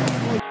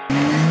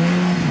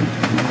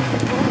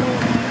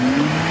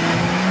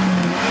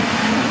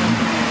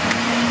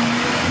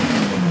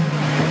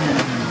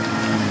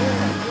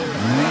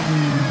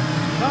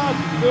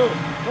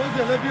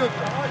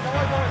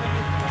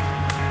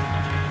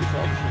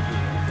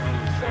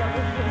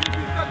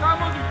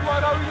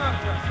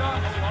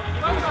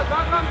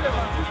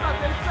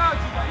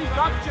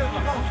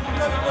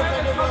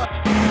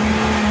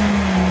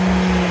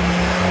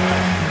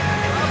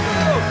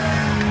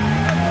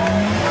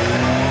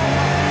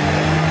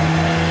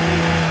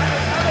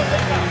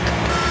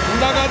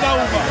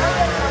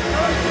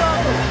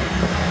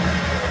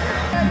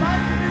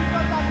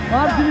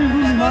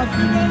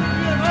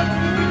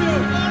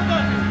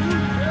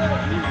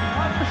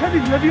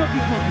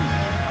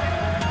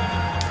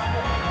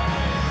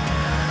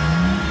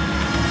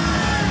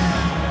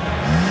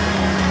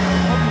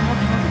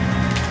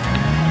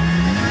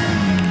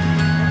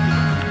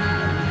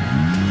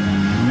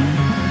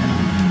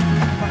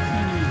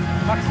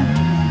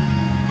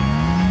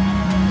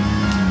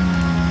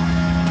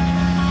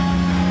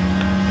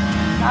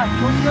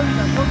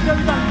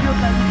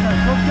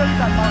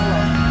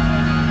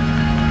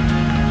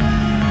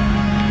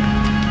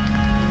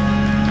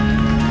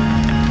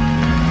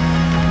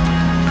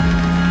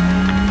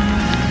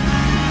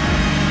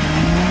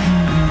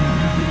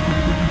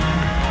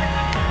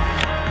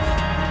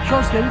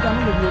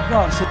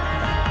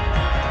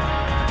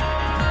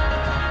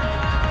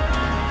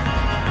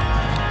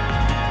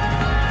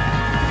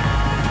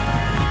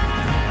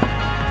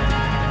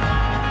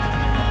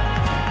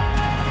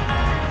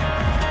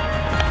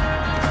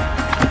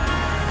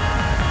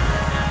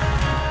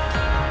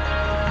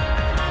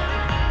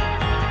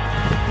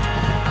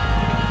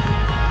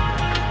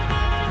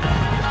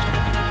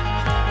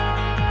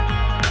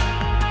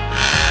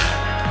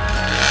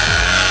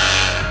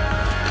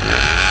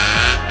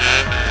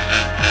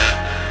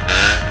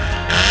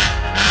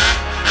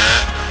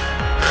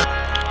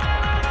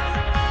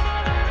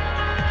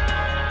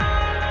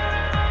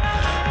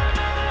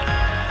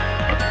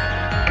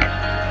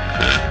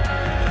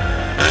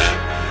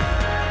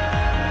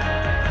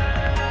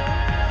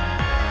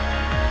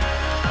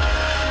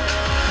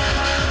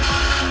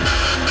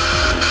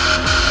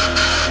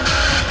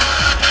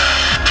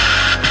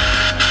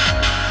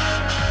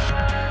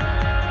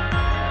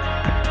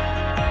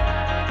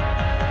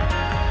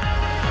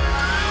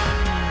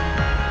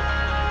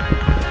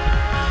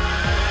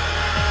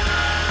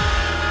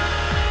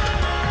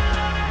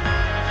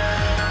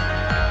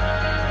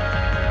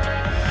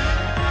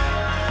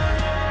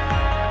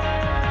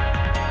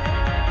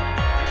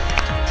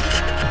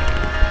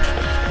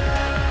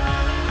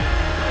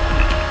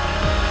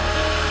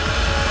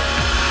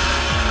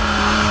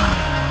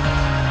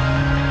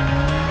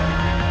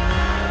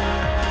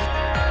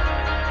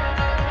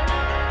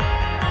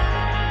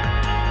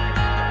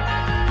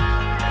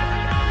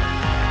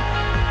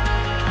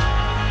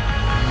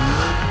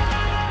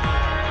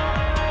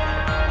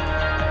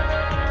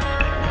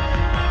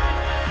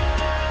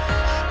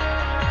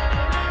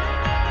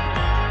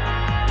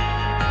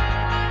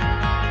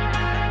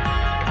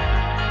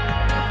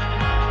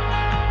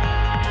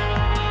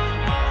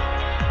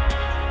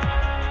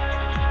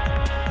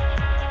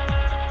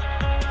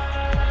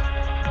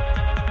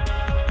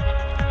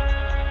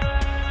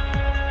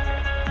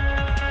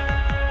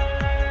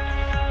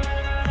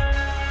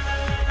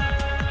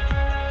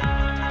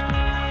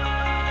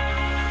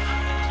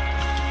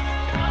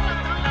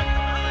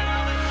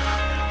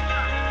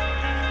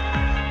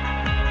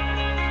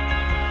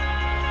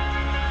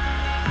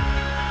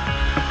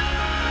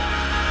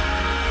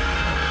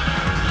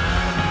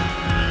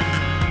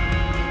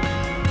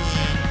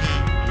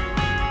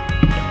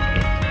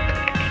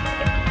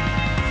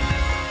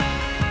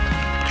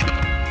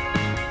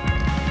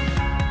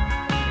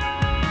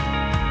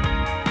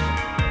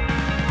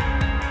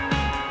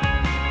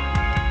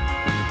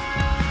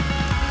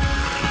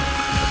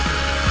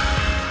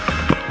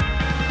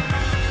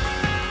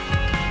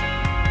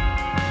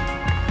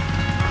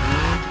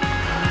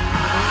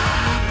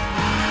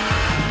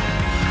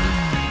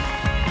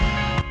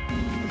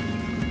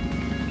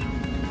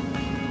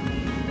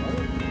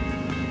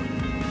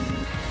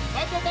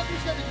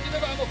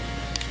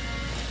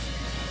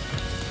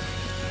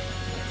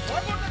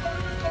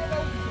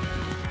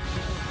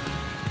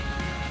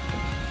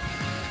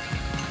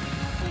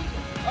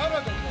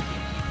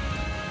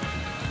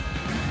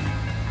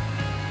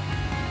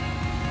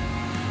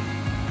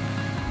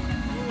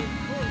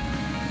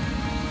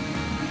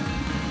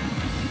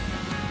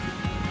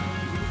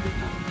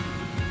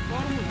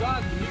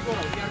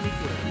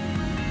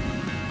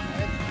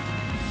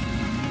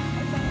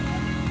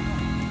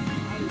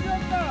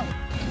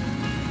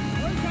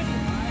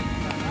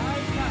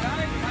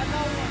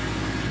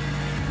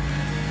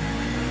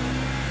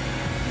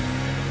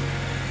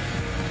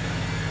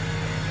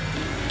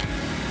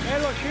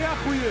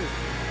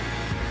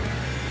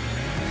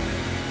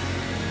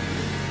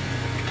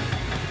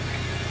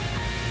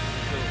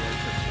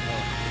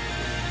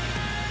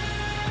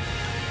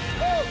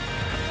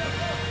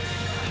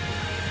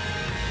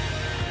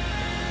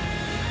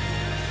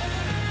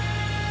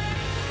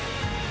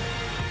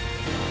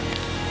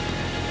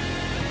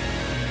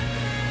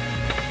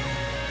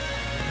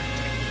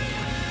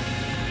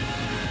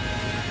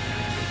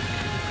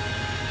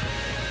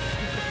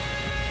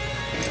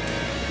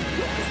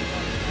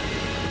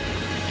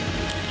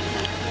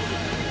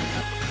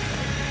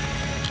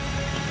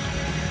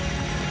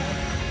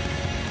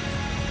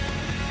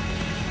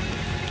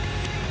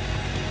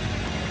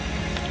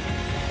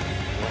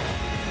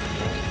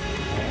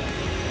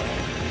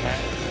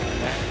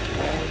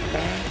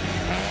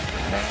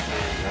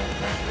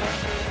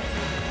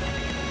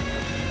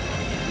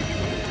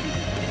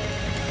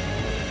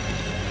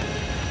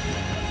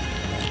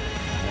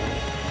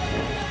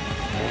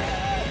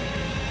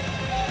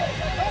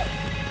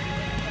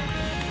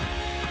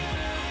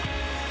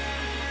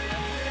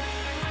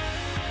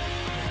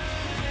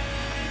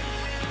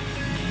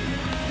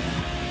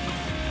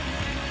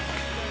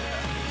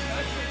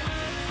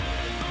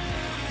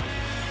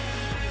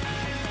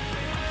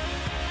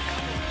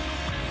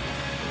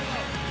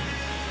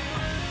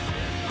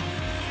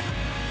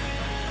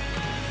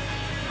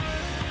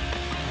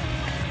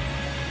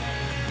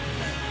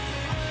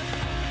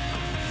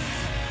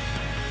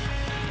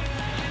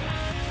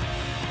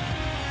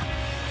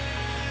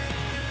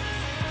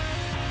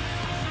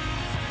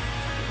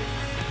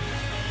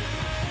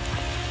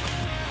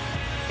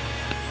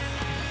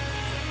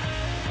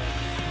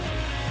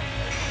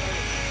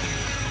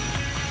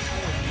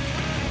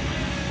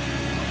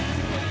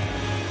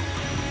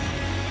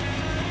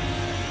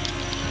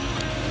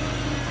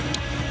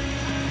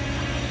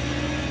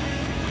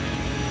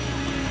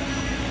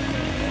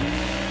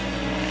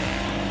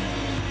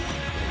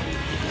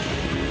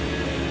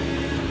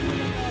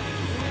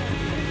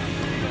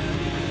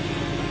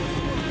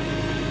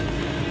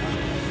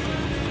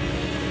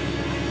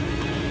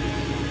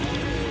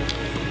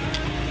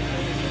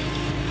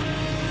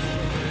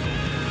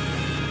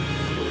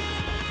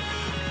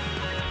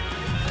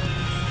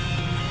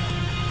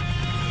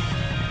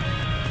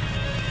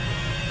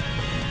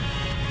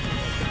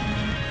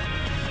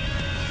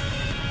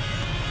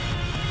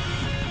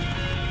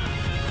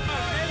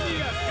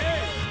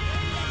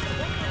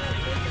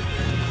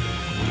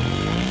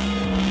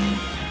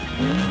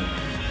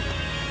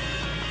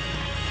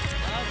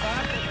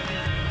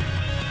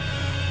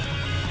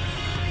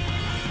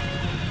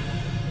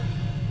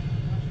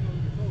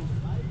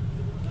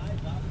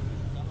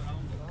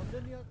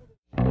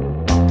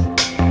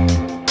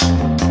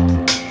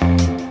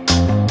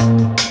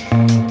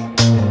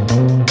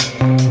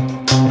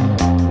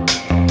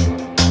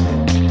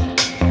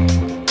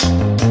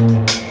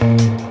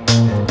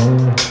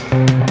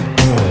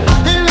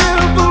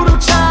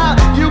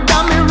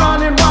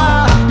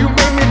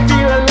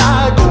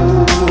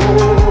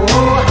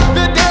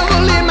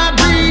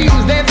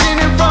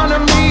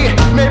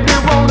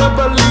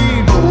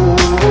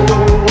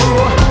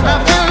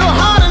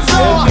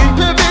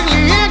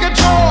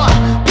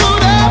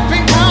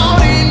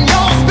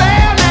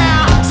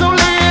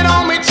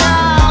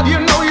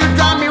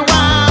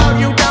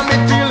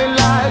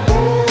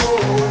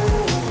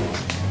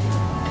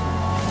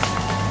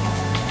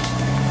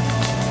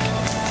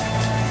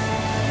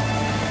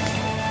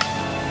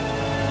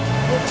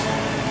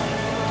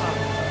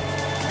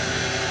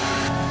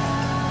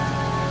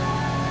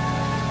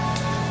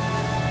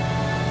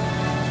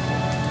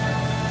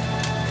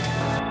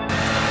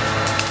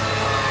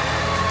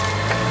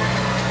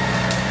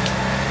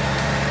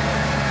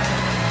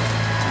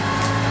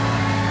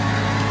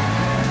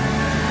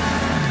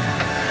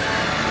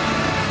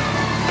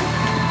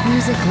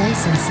 Music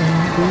licensing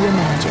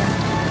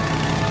reimagined.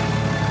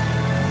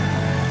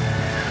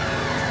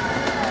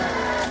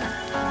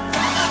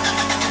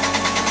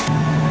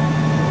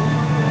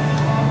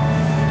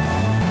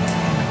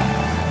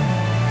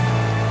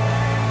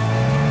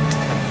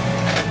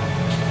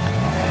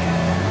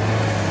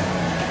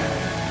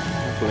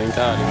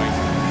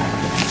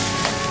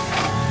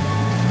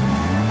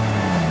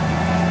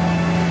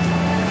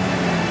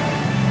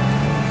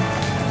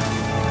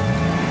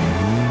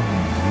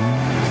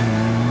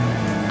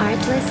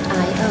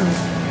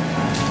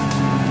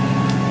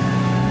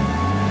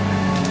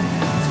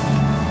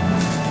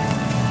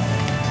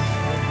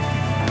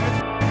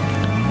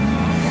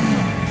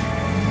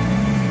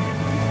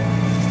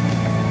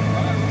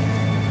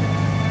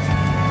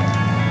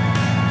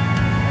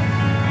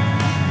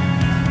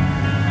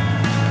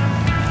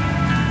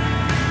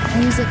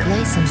 Music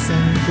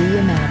licensing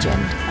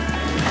reimagined.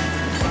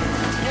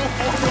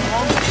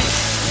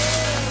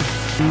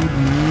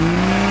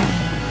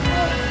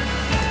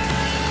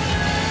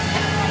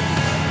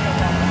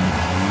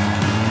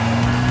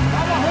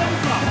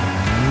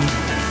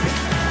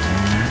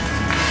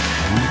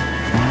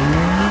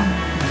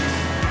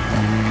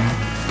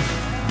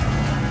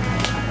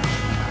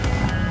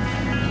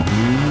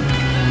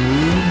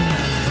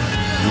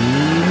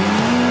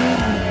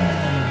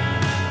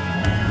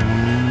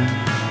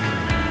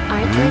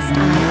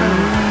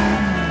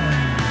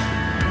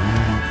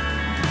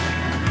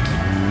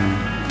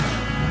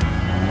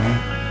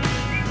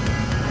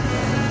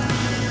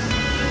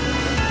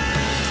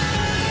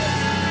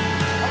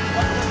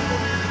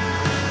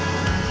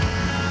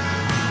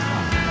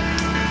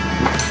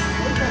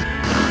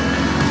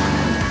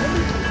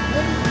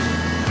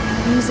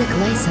 Music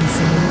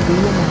licensing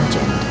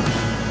reimagined.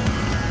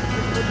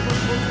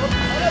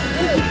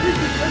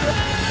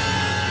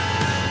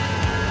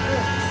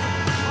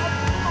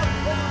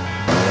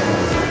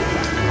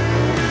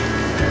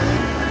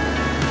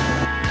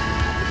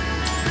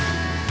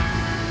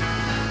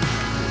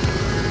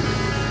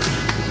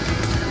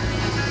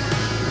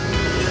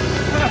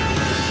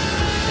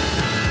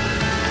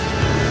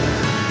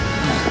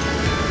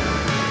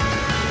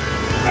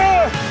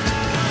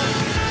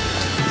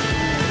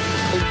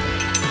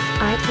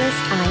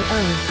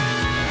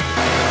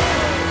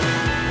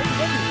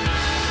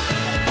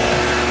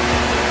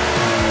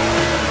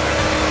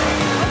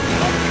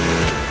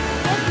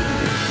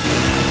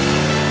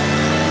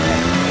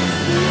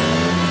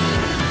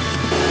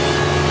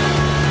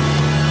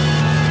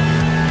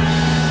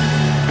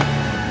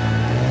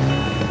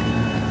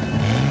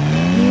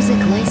 Music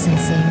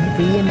licensing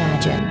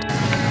reimagined.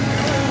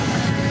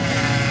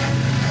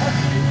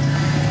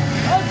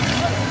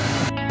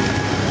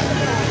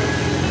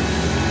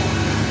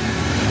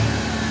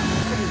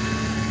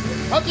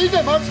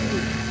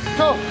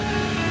 Go.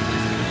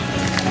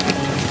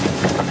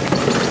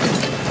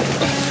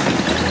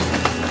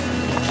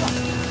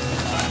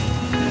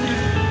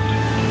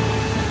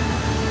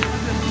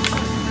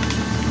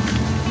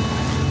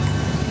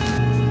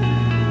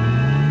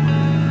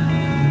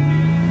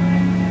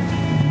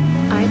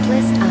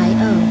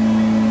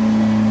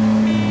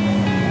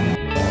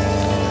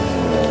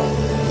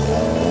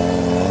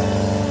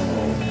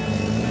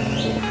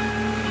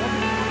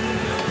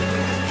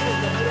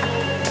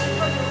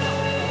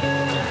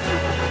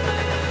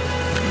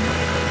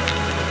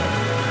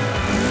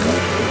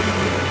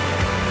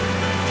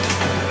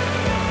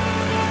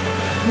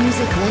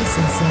 Music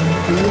licensing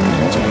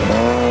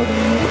reimagined.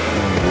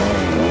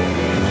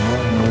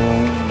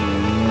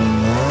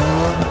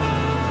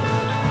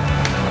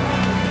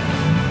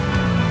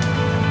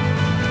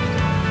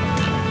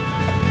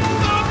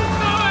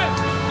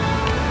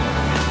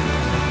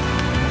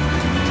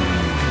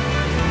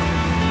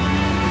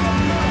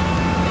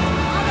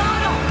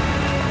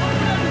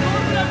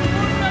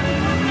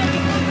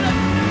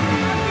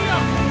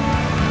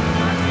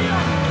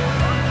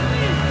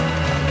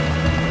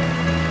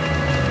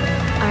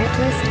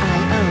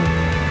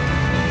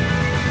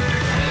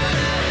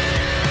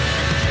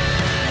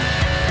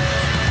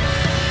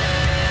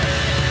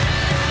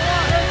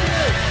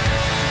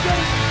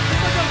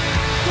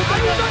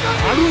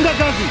 უნდა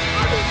გაზი.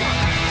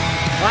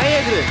 აი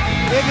ეგრე.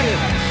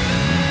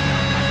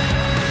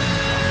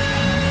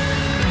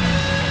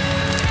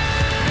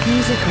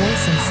 Music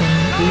licensing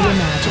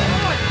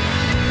reimagined.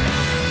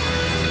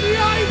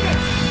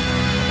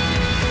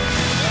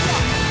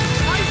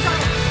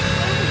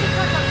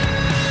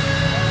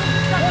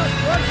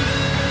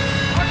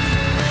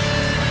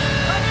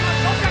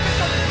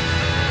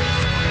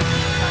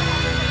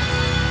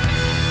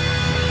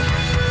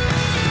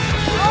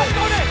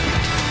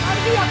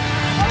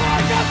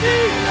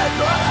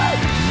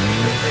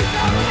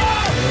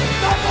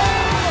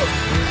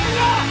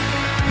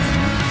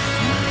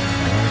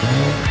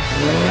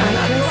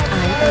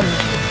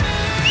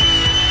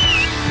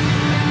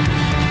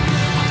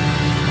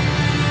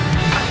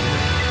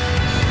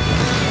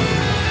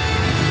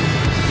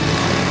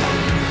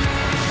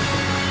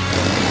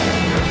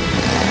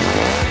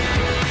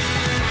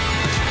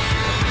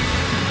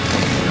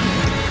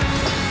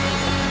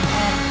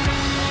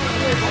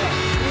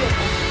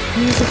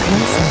 Music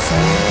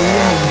licensing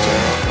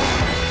reimagined.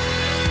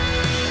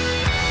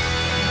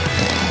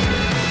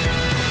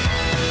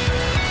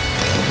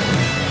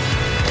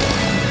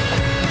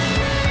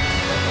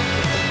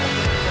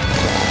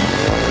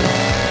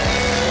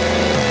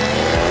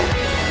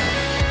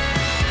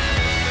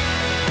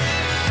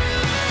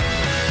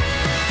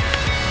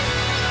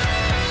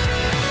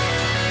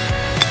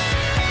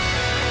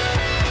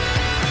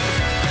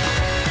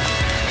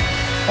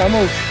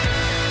 Kamuş.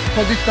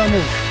 Chodź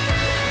kamuş.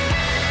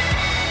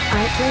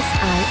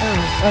 Artlist.io.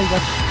 Ay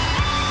bak.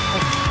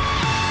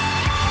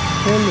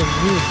 Hello,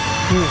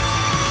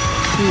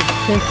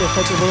 Thank you.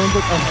 Hadi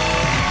bulunduk.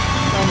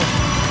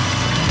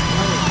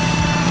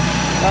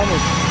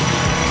 Tamam.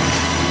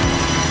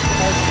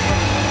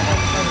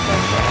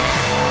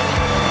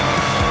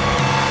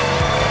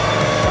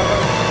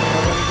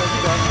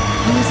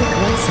 Music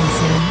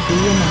licensing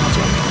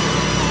reimagined.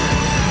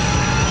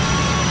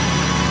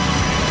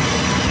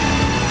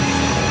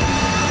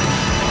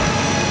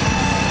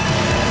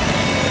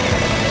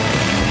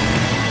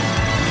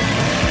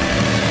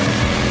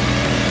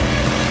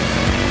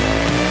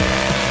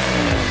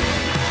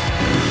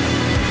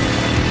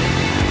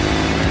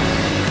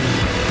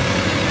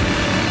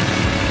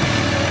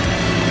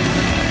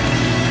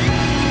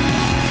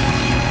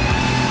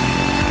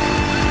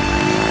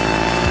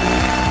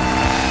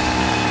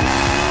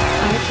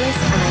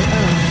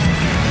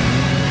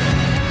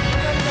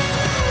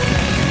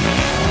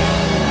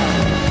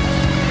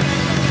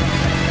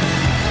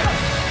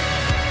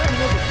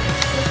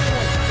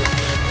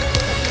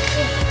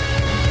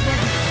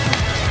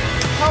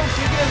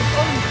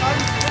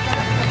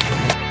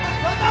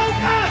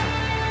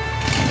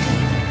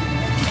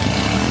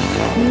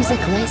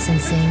 Music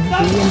licensing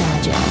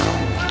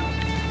reimagined.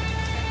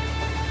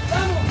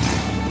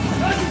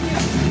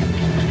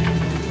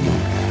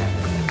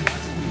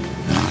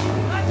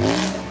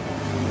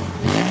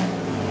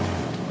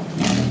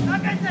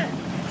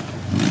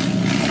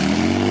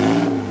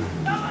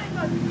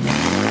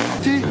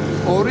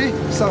 Ori,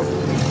 sam.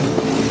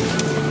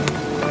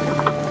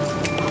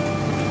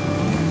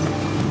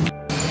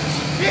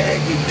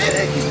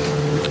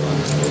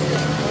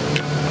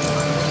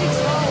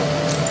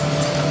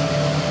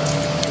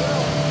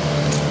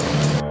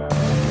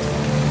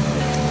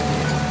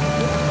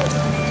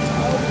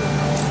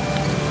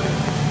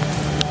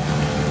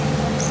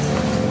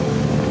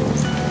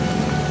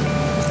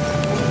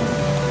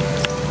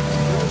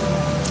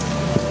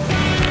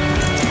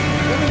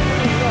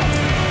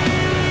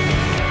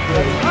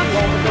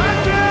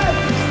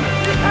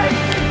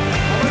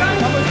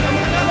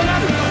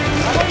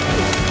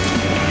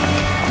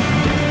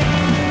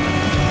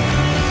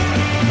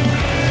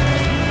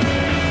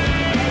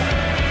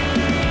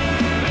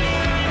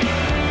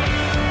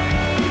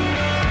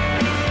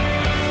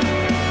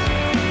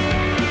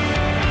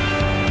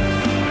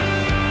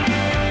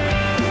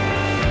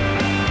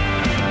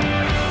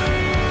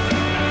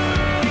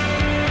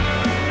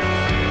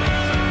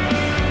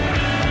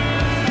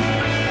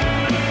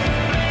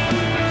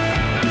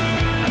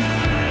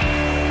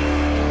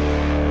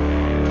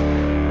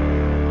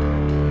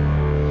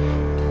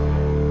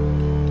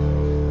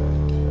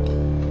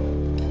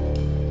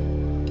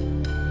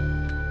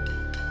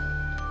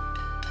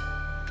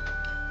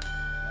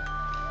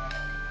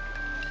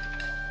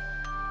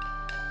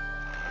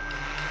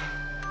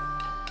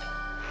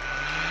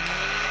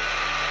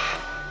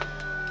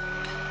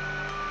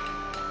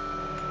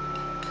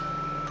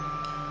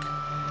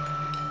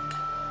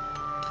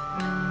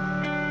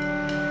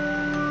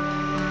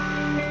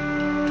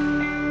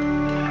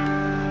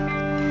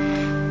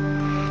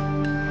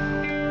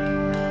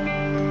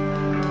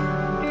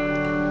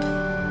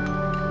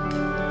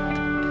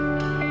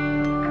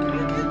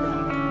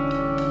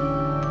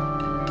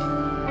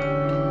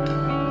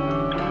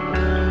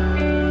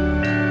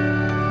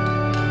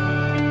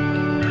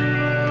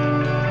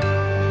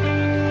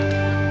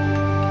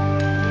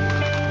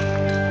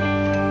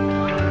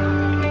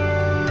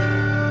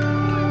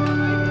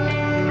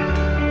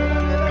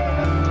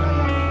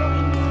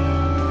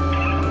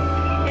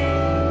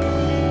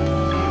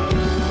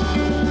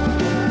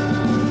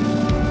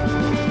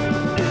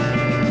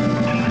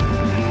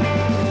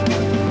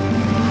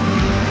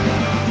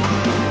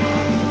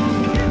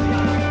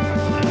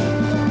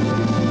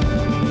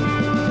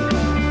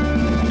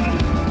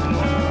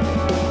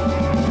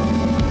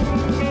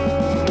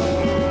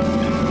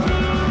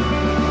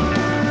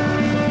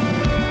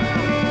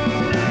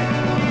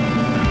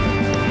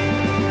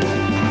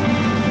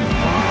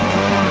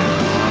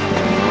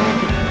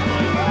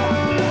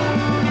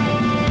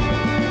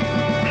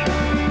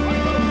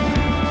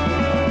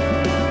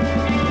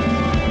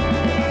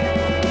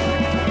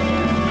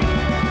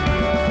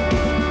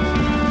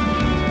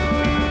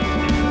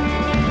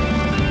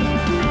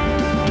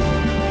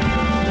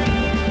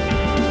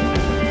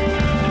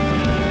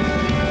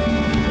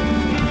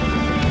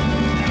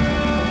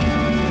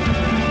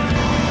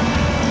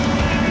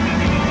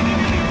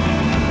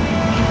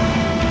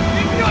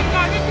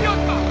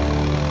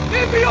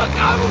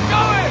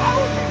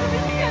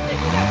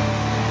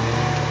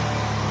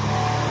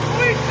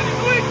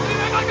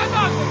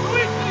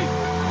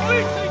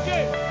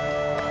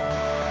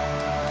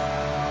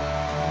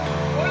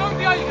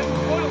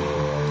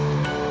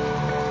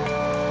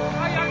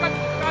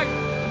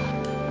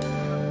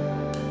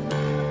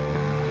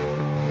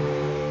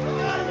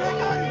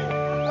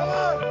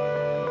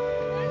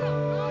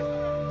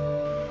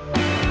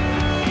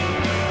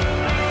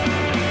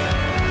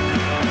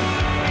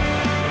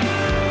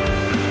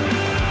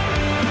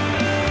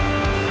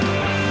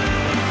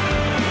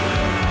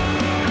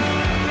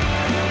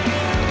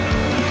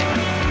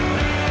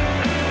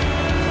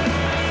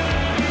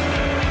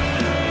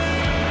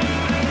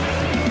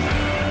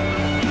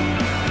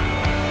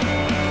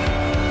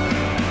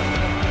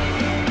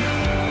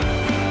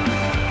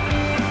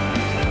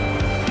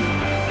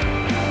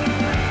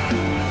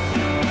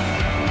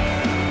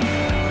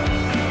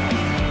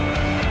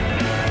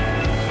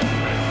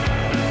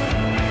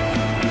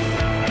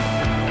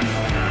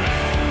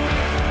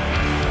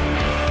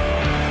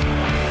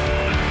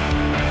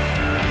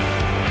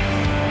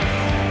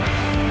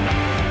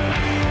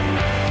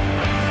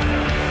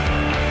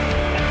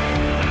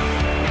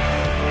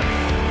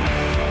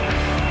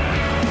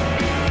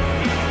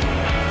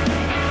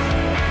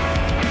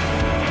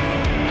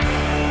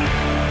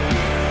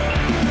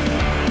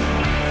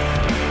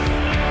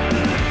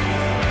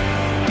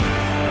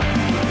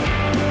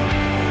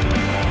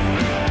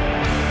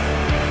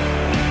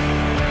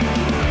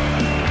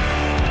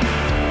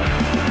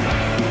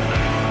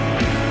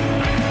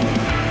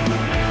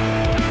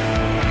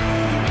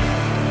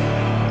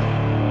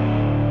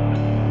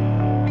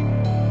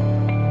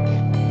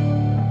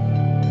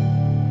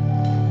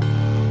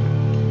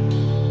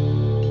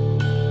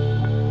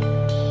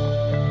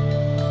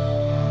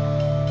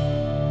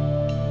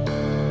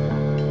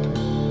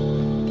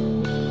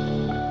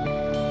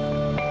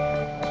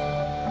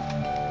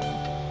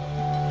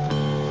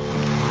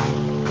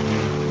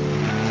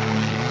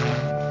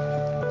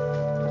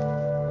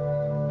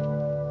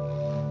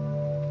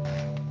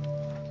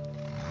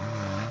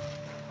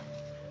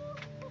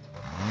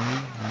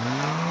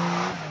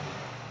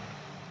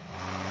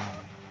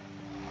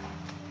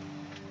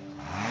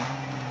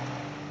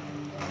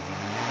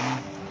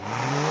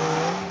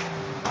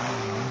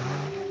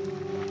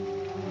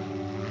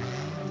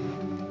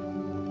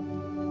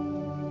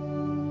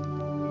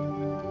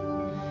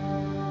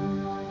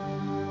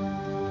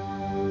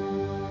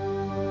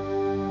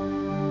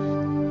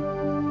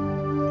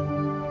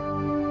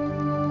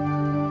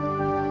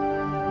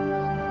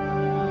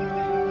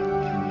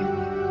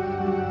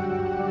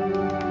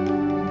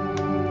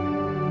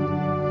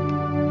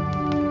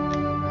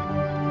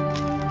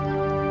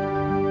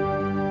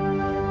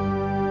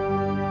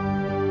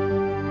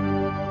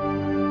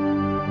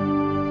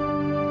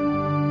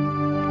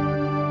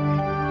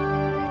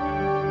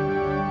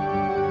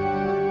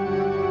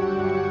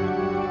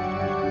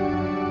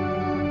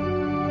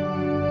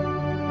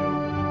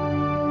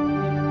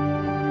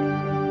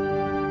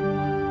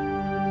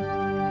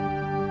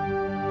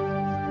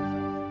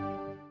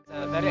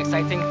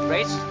 exciting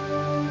race,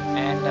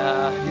 and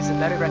this is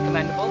very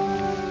recommendable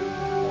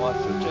for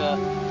future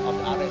of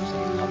the RFC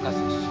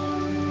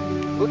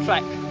Caucasus. Good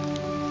track.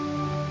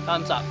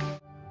 Thumbs up.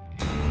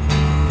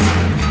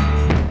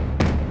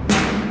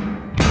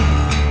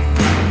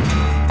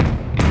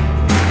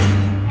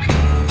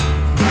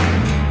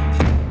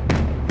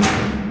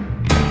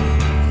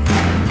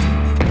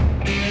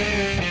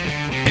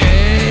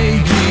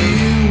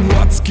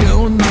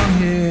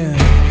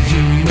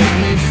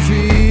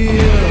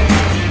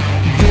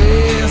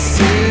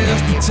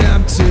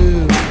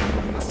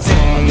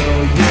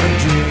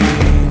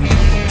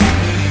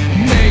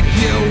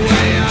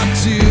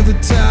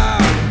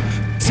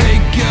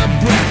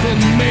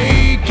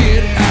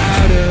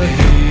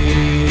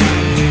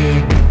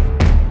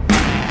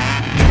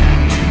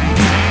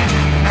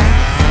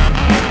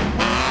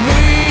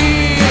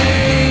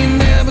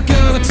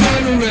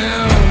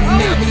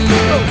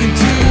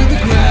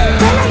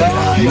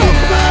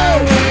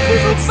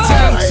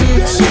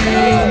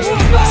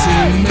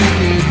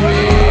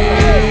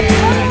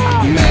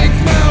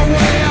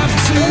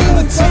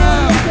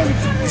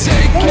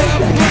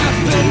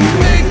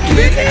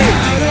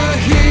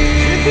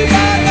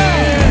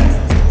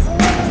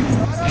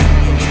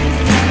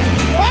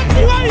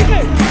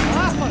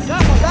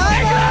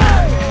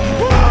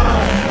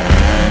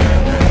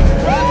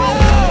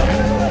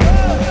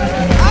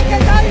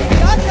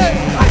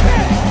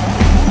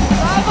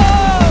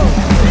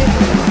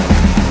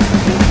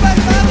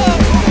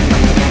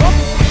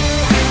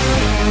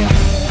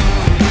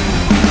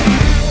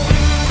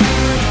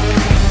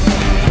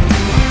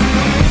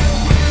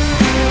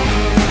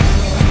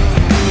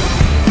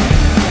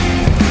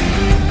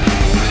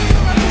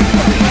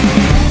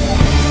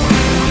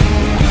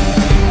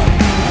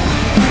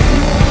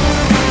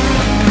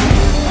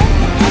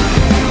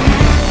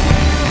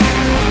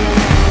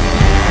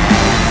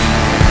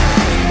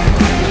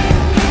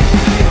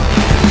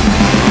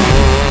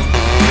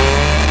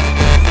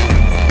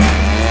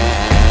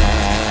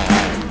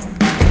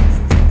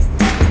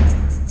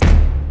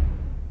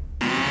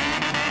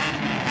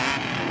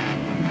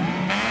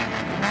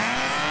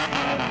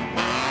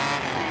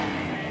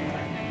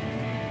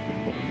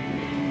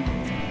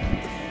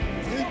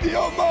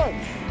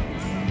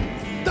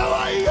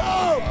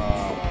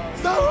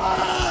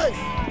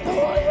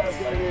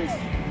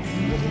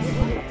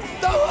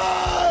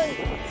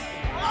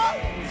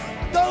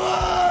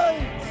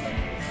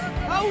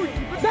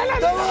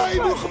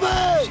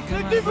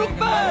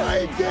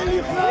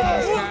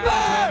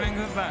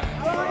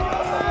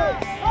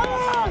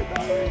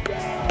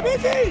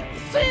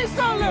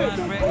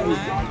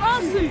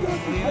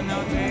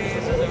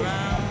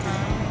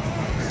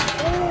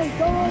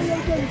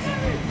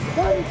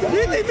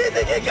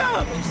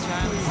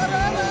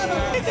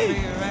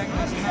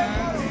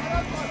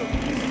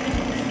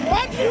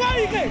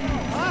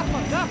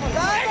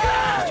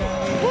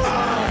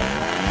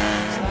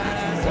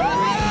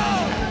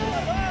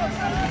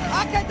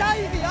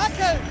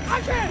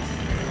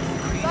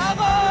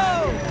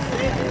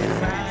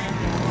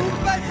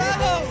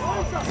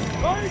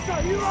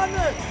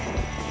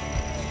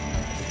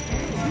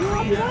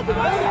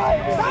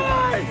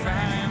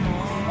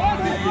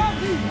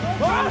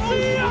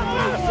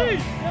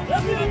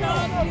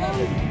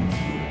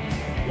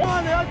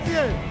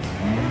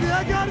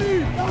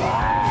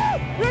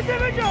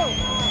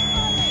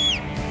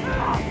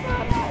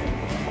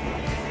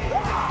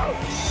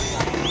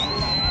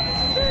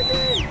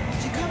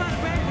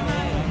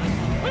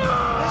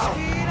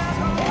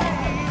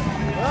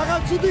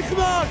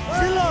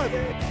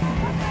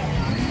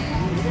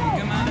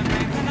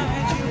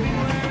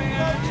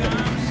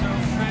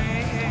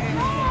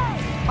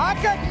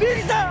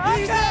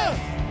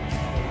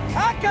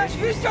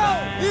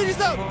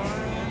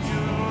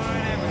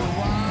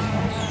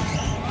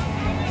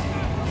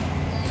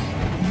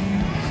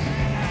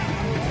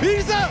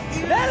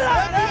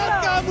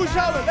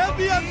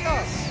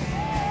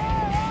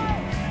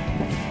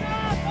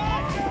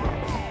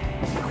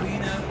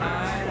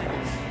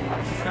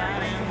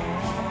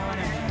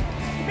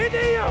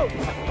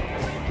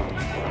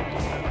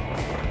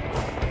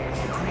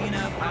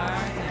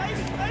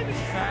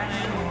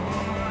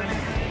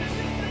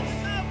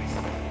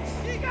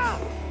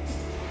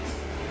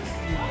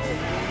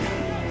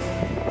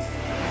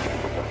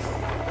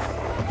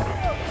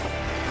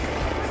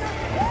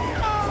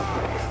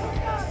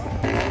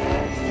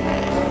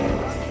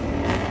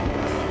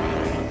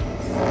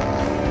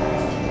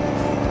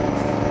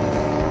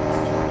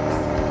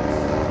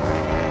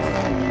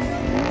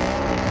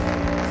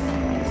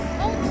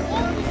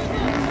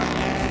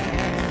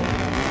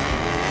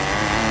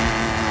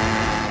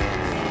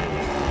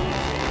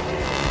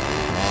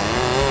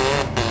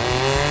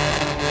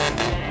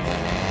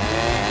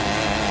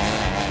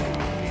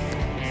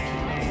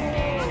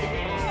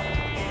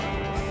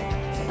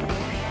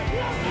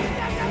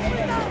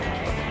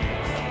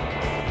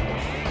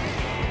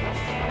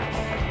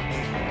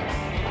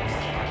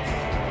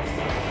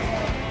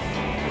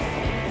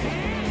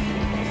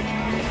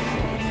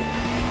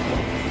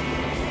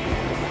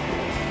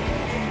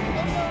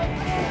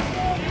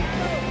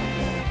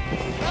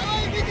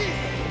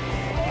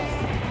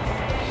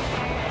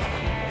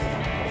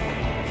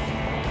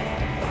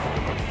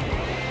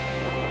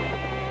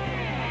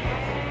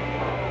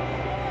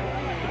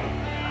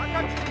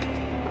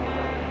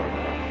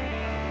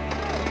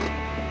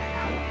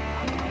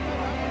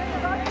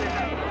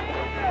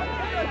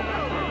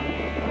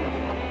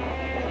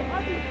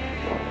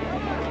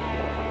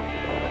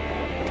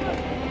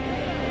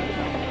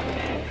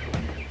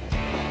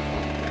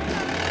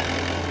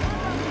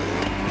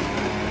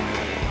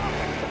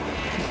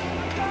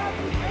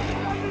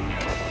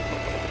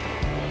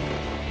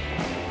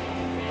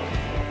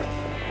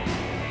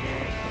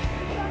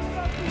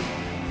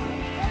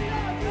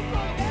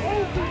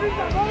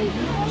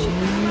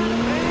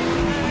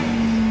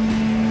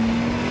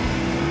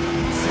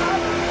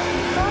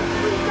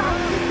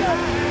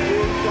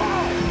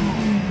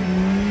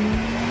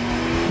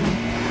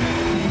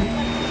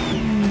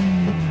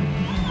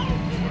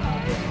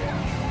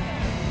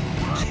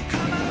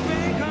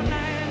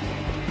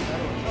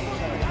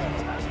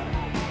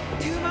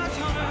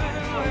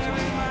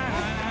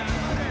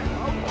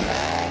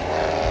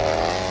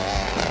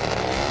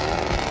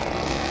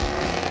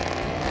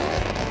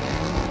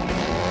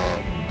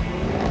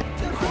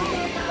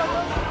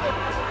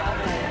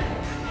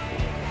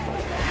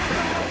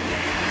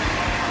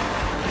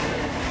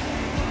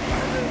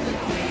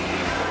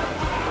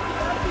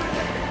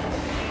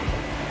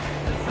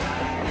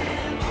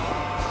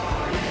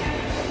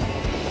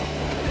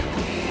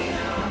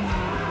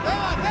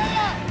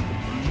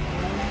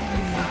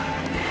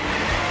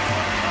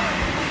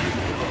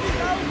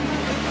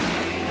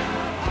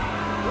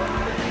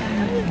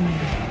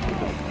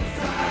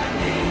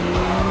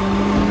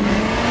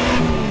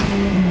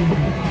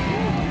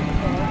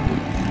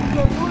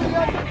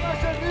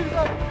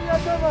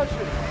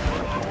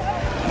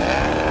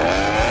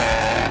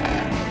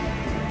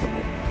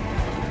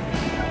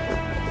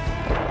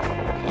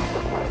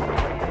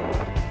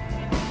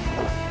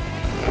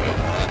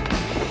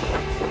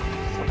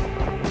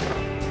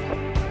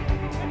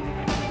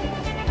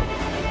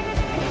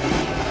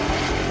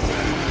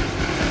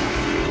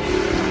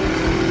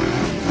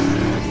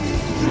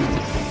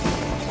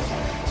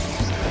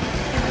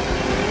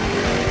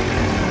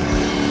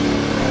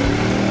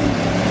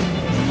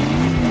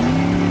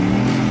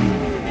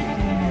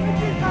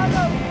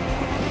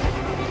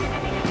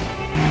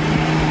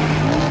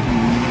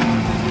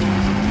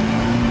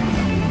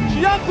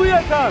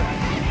 უკან!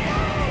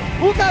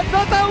 უკან,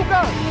 ცოტა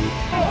უკან!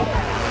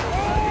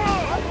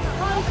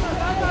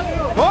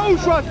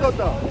 მოუშვა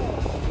ცოტა!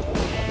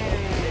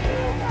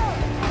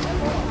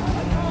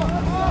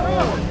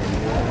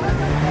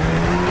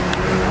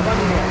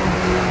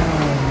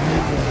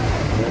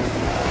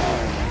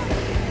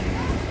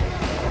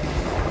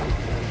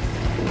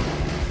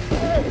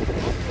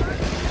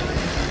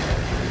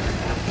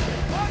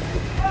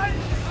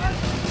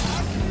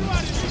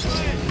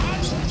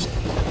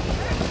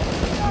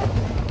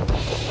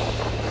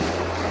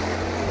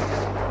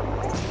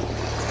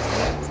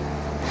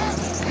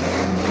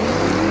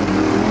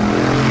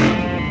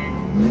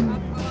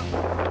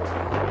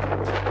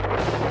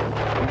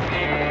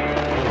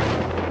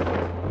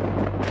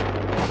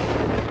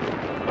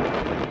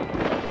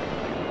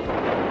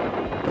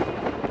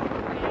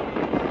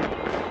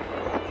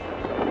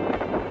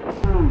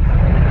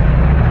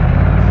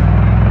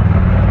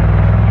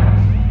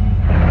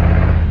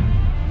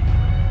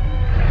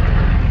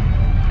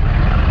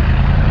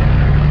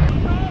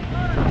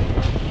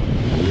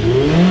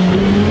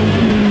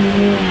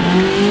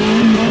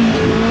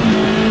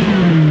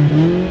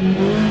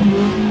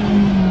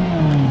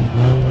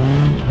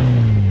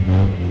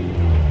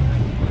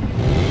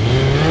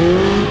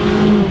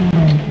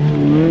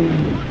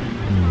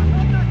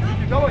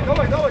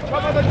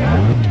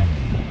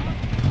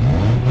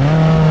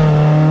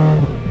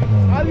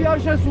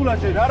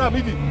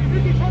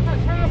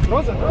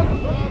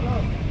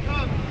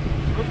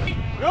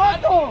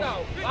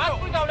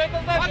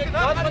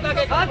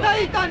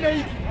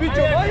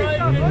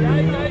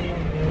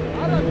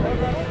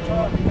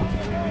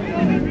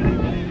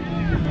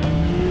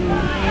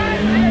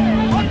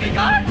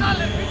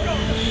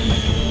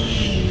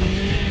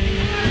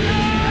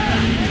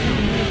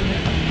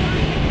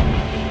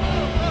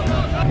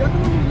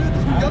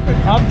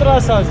 ამ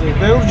ტრასაზე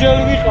ბევრჯერ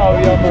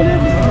ვიყავი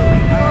ამან.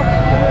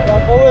 და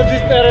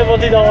ყოველთვის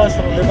წერებოდი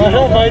დავასრულე,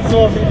 მაგრამ მაინც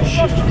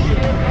ვაფინიში.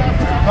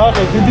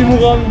 ახლა დიდი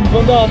მუღამი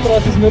მქონდა ამ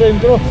ტრასის მერე,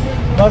 იმიტომ რომ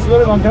მას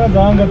მერე მანქანა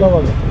ძალიან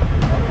გადავალა.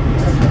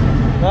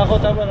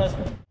 ნახოთ აბა რას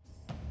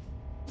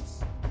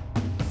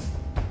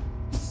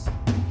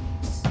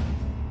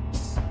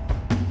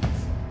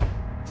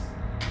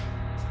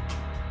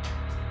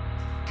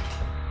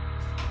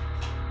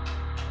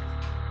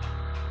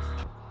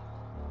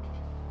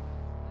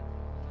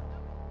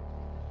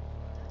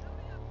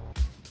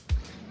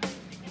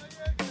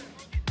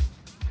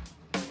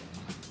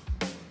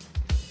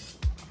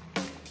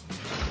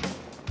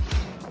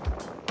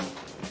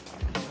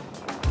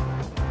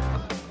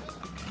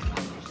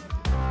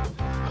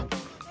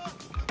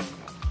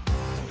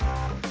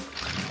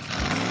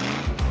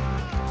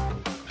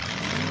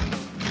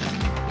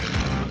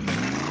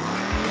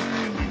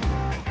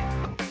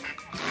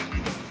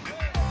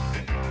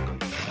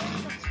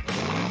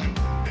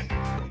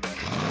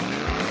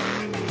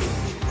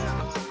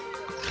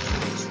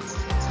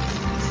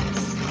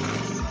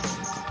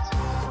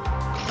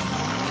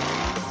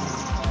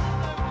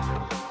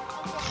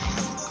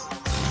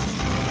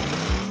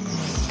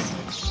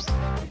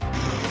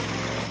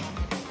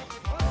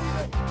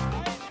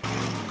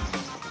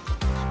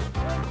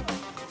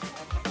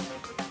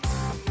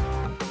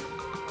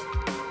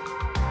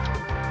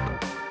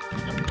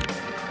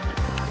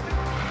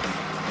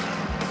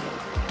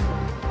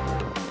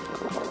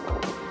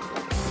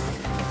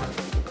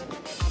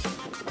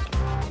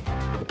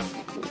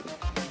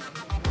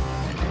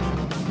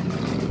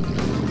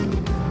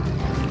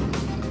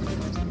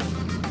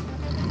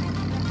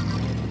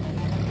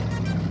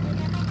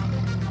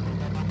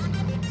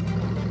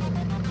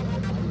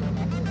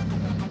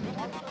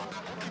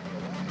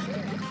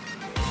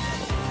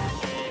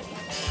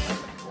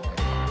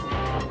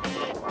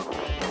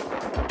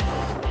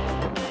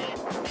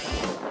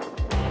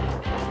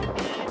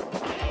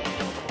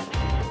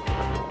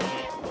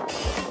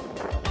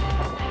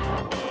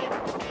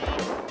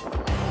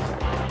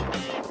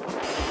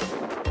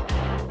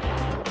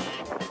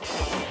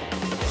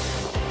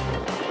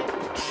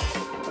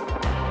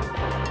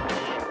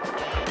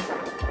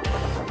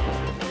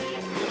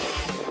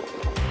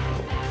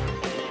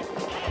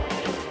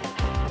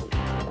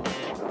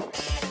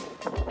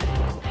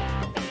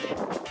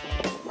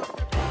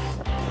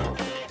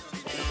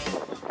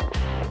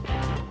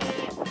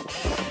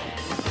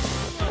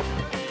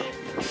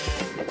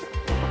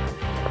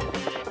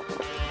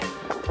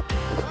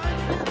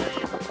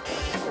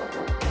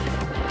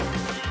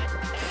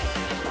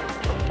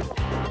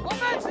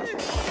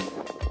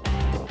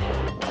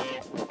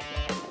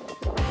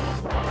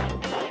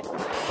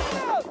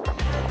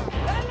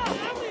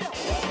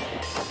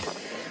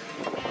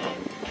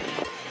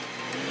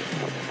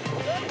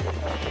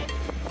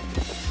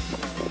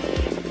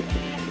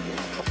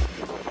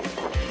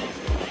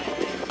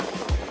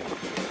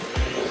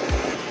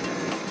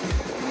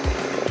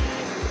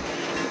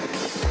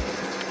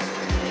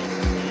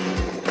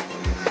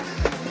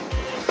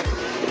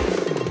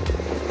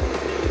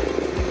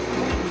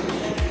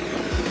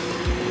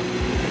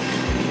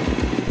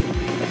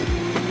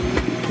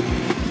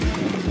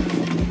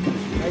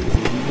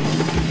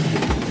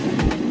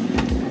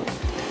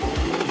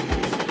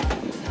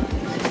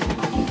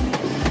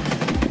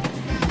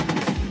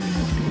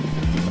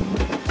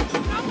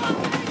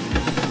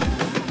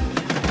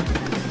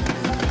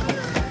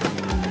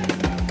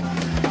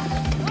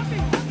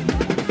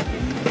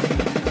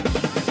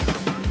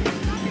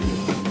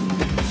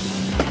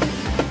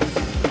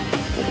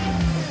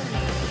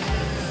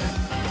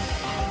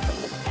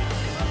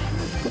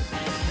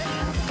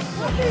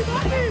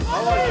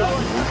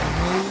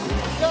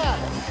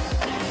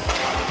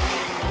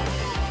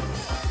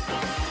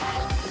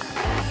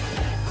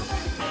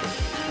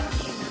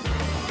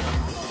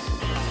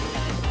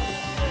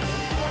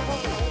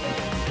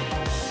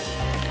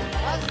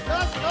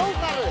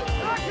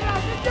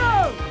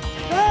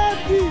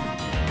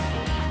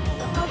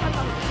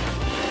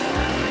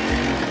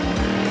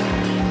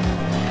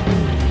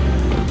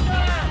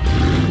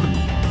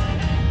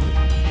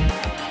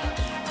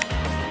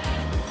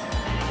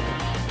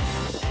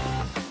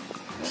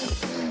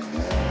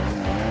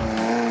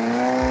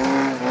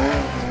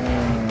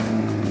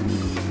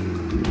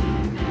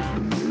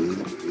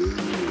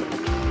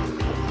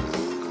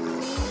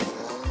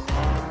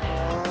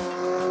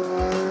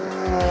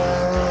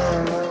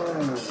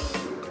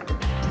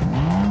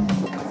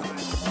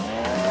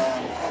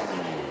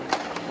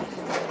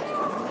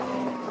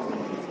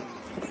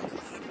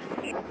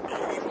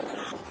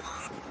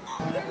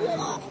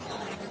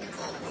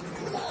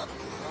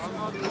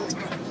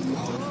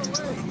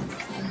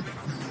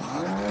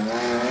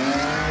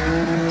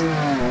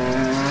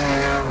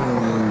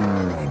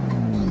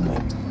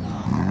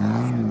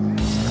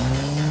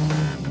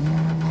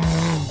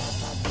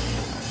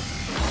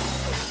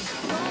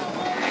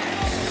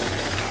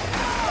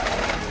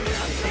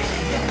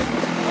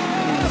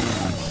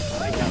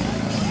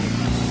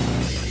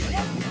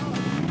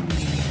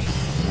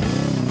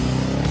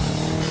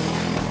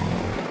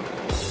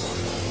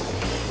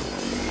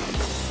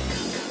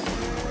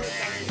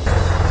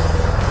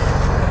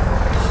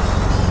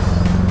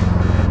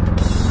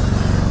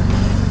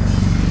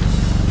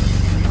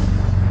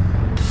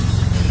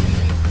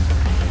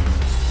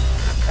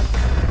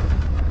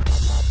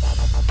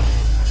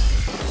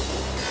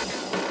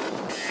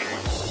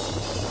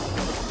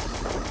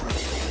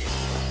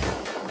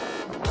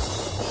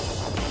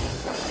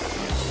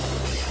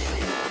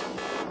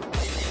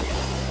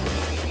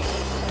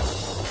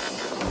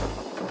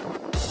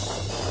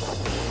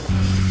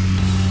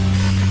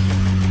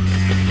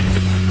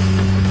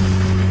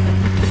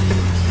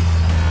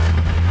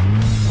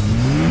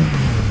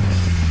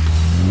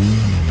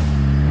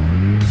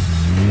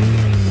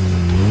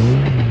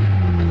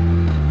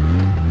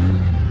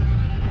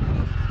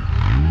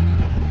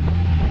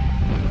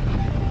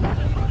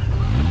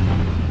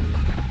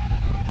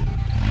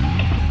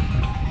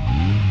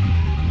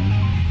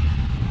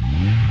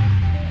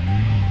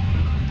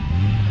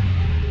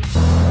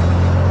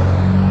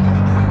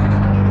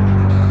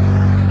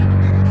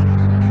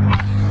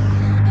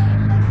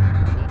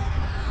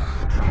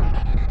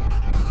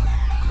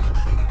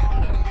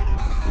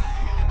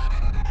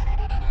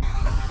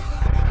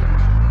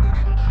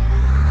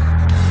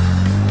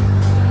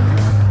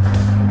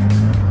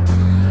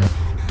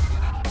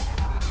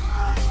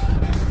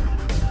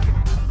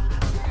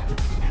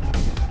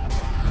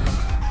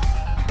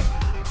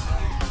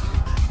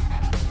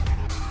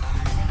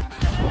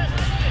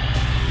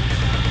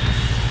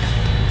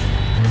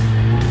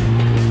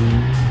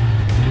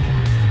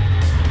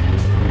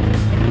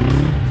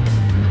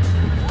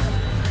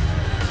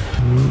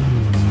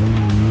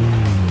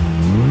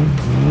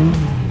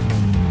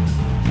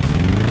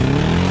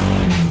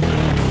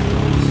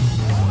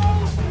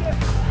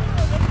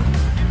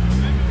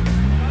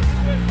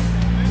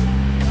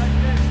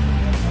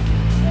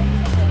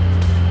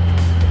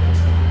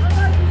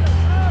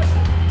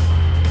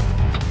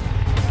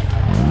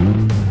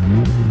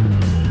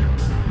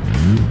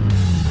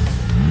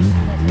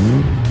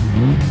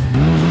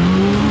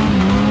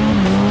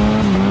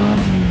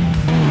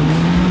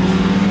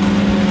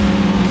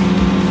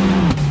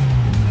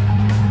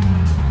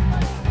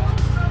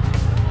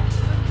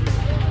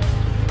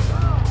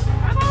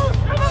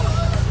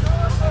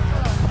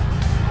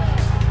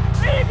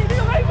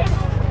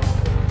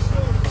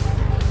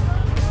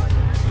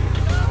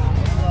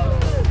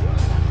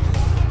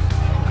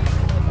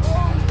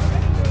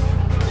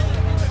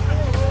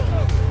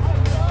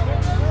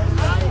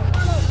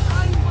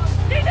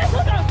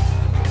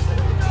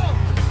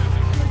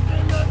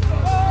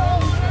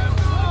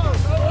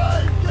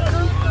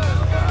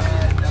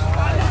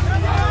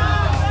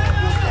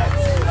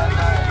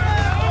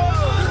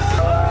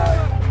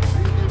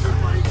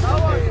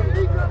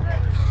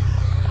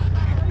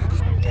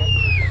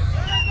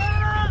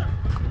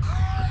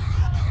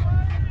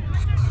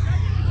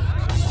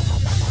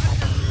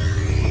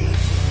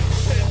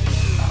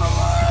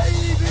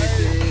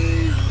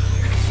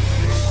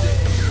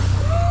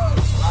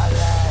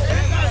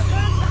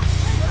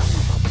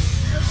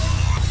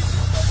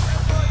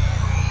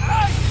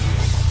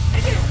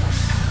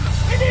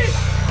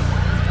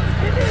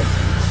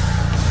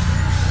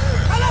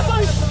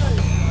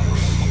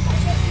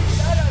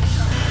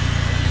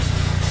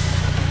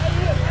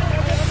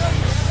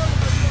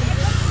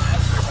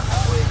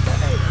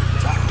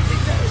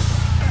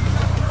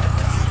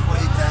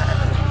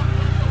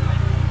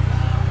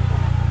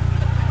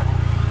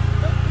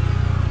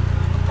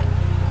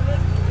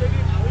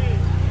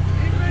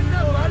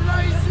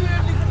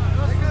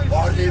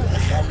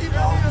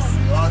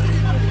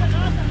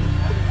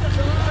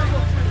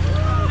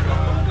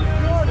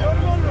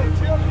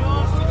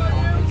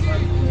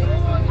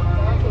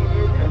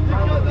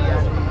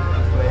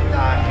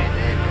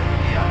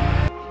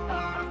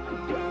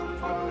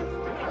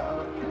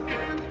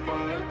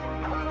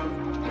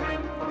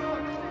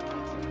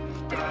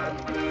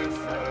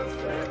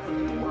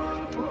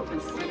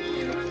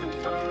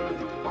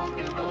Well,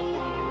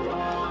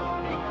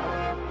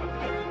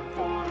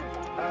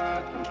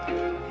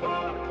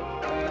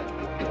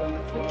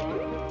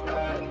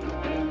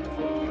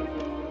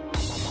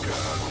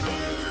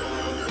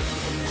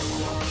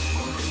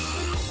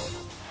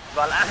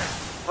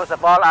 first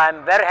of all,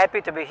 I'm very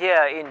happy to be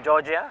here in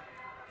Georgia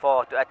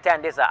to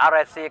attend this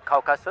RFC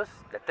CAUCASUS,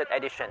 the 3rd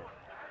edition.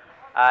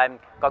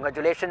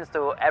 Congratulations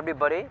to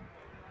everybody,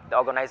 the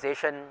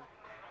organization,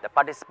 the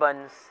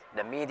participants,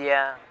 the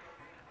media,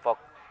 for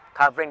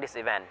covering this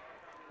event.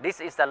 This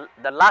is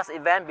the last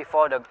event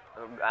before the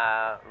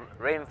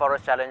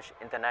Rainforest Challenge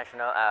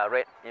International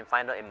in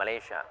final in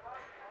Malaysia.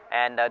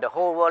 And the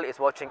whole world is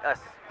watching us.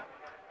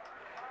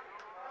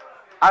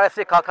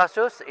 RFC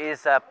CAUCASUS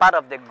is part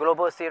of the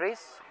global series,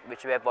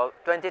 which we have about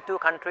 22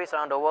 countries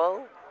around the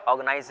world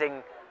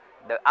organizing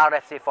the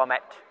RFC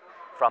format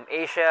from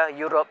Asia,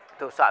 Europe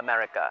to South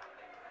America.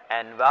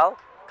 And well,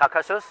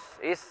 CAUCASUS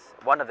is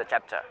one of the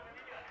chapters.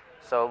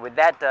 So with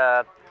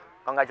that,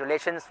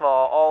 congratulations for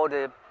all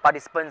the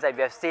participants that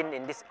we have seen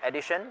in this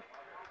edition,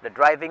 the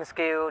driving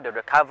skill, the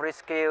recovery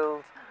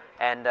skills,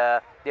 and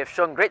they have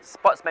shown great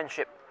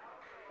sportsmanship.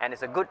 And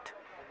it's a good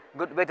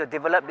way to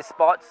develop the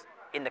sports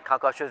in the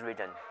CAUCASUS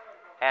region.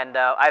 And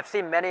I've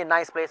seen many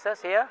nice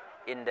places here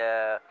in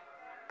the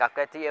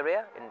Kakheti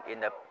area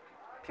in a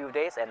few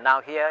days, and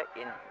now here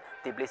in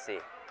Tbilisi.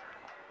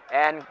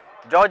 And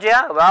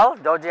Georgia, well,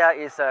 Georgia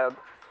is a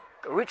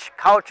rich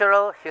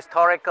cultural,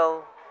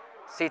 historical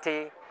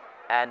city,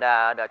 and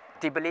the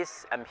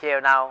Tbilisi, I'm here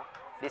now.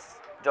 This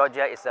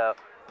Georgia is a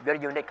very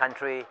unique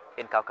country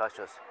in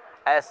CAUCASUS.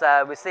 As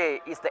we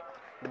say, it's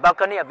the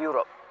balcony of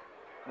Europe.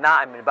 Now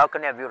I'm in the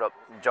balcony of Europe,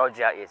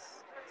 Georgia is.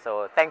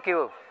 So thank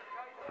you.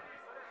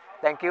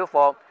 Thank you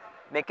for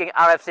making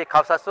RFC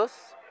CAUCASUS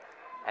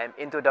and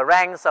into the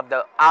ranks of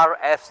the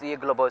RFC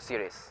Global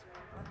Series.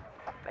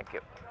 Thank you.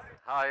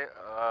 Hi,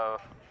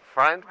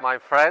 my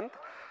friend.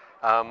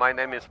 My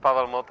name is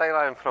Pavel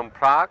Motejla. I'm from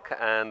Prague,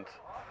 and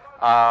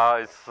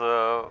it's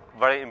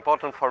very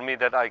important for me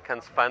that I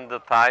can spend the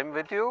time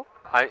with you.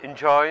 I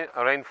enjoy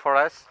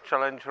Rainforest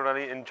Challenge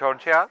Rally in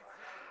Georgia,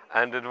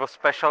 and it was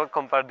special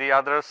compared to the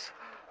others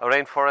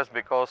rainforest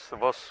because it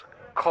was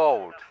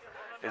cold.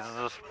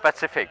 It's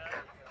specific,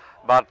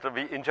 but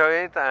we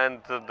enjoy it, and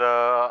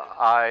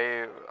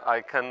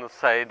I can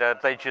say that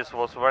stages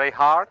was very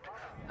hard,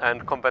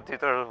 and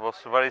competitor was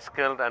very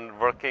skilled and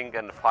working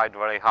and fight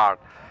very hard,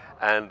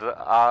 and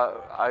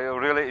I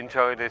really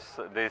enjoy this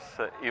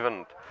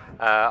event.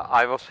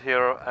 I was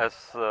here as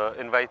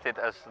invited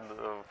as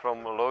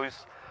from Louis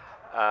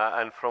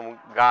and from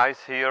guys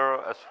here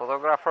as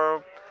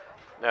photographer.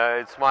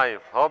 It's my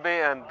hobby,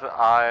 and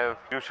I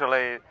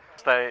usually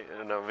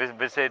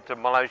visit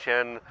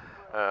Malaysian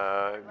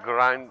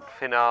grand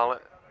finale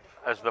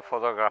as the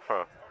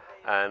photographer,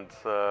 and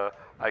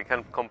I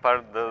can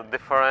compare the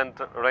different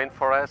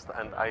rainforest,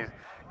 and I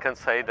can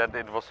say that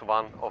it was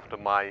one of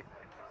my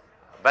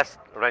best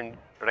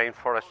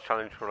rainforest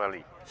challenge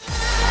rally.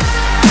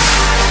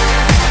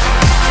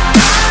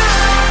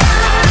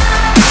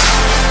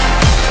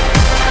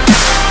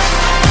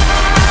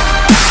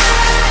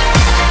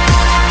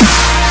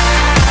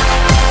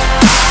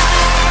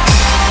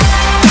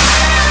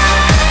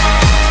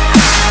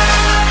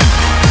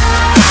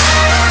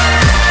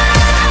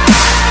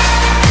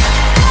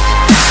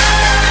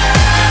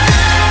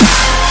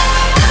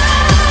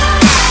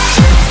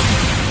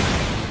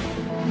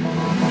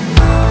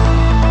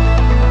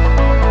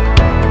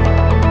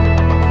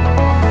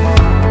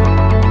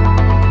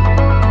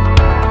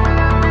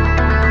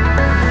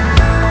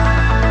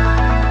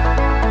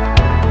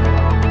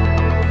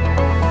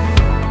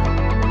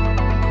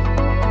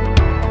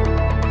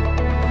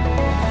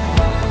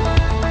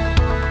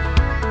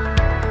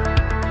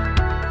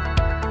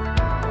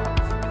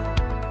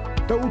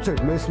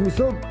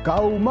 მესმისო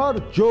გაუმარ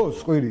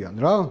ჯოს ყვირიან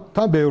რა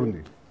თან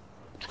ბევრნი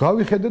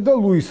გავიხედე და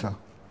ლუისა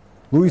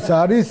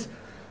არის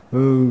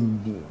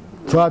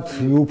თვათ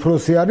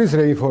უფროსი არის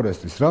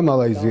რეინფორესტის რა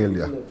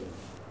მალაიზიელია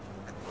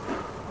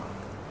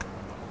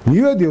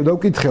მივედიო და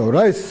ვკითხეო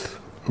რა ეს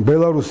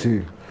ბელარუსი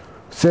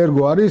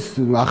სერგო არის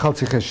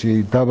ახალციხეში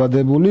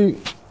დაბადებული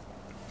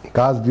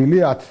გაზრდილი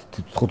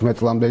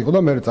 10-15 წლამდე იყო და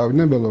მე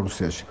წავიდნენ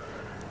ბელარუსიაში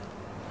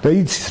და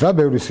იცის რა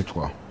ბევრი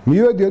სიტყვა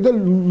მივედიო და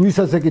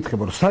ლუისას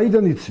ეკითხება რომ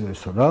საიდან იცი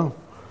ესო რა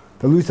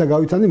და ლუისა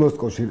გავიცანი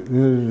მოსკოვში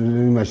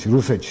იმაში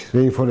რუსეთში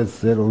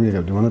რეინფორესტზე რომ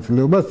ვიღებდი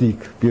მონაწილეობას იქ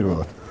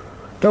პირველად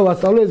და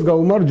ვასწავლე ეს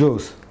გაუმარ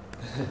ჯოს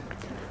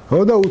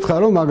ხო და უთხარ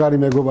რომ მაგარი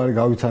მეგობარი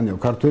გავიცანიო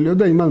ქართველიო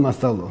და იმან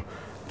მასწავლო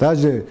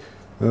დაჟე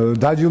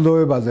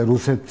დაჯილდოებაზე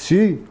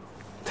რუსეთში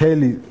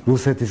მთელი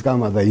რუსეთის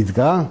კამადა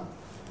იდგა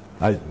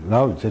აი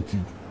რა ვიცი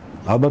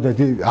ალბათ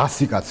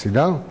 100 კაცი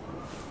რა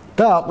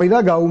და აყვირა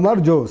გაუმარ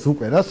ჯოს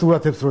უკვე რა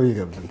სურათებს რო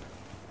იღებდნენ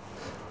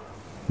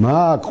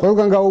მაგ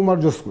ყველგან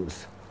გაუმარჯოს ყურს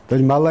და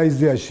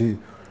მალაიზიაში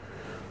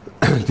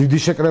დიდი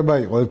შეკრება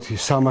იყო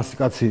 300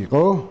 კაცი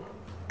იყო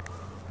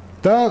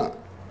და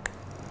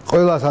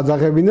ყველას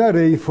აძაღებინა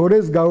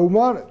რეინფორესტ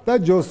გაუმარ და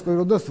ჯოს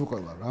ყირო და სულ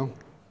ყველა რა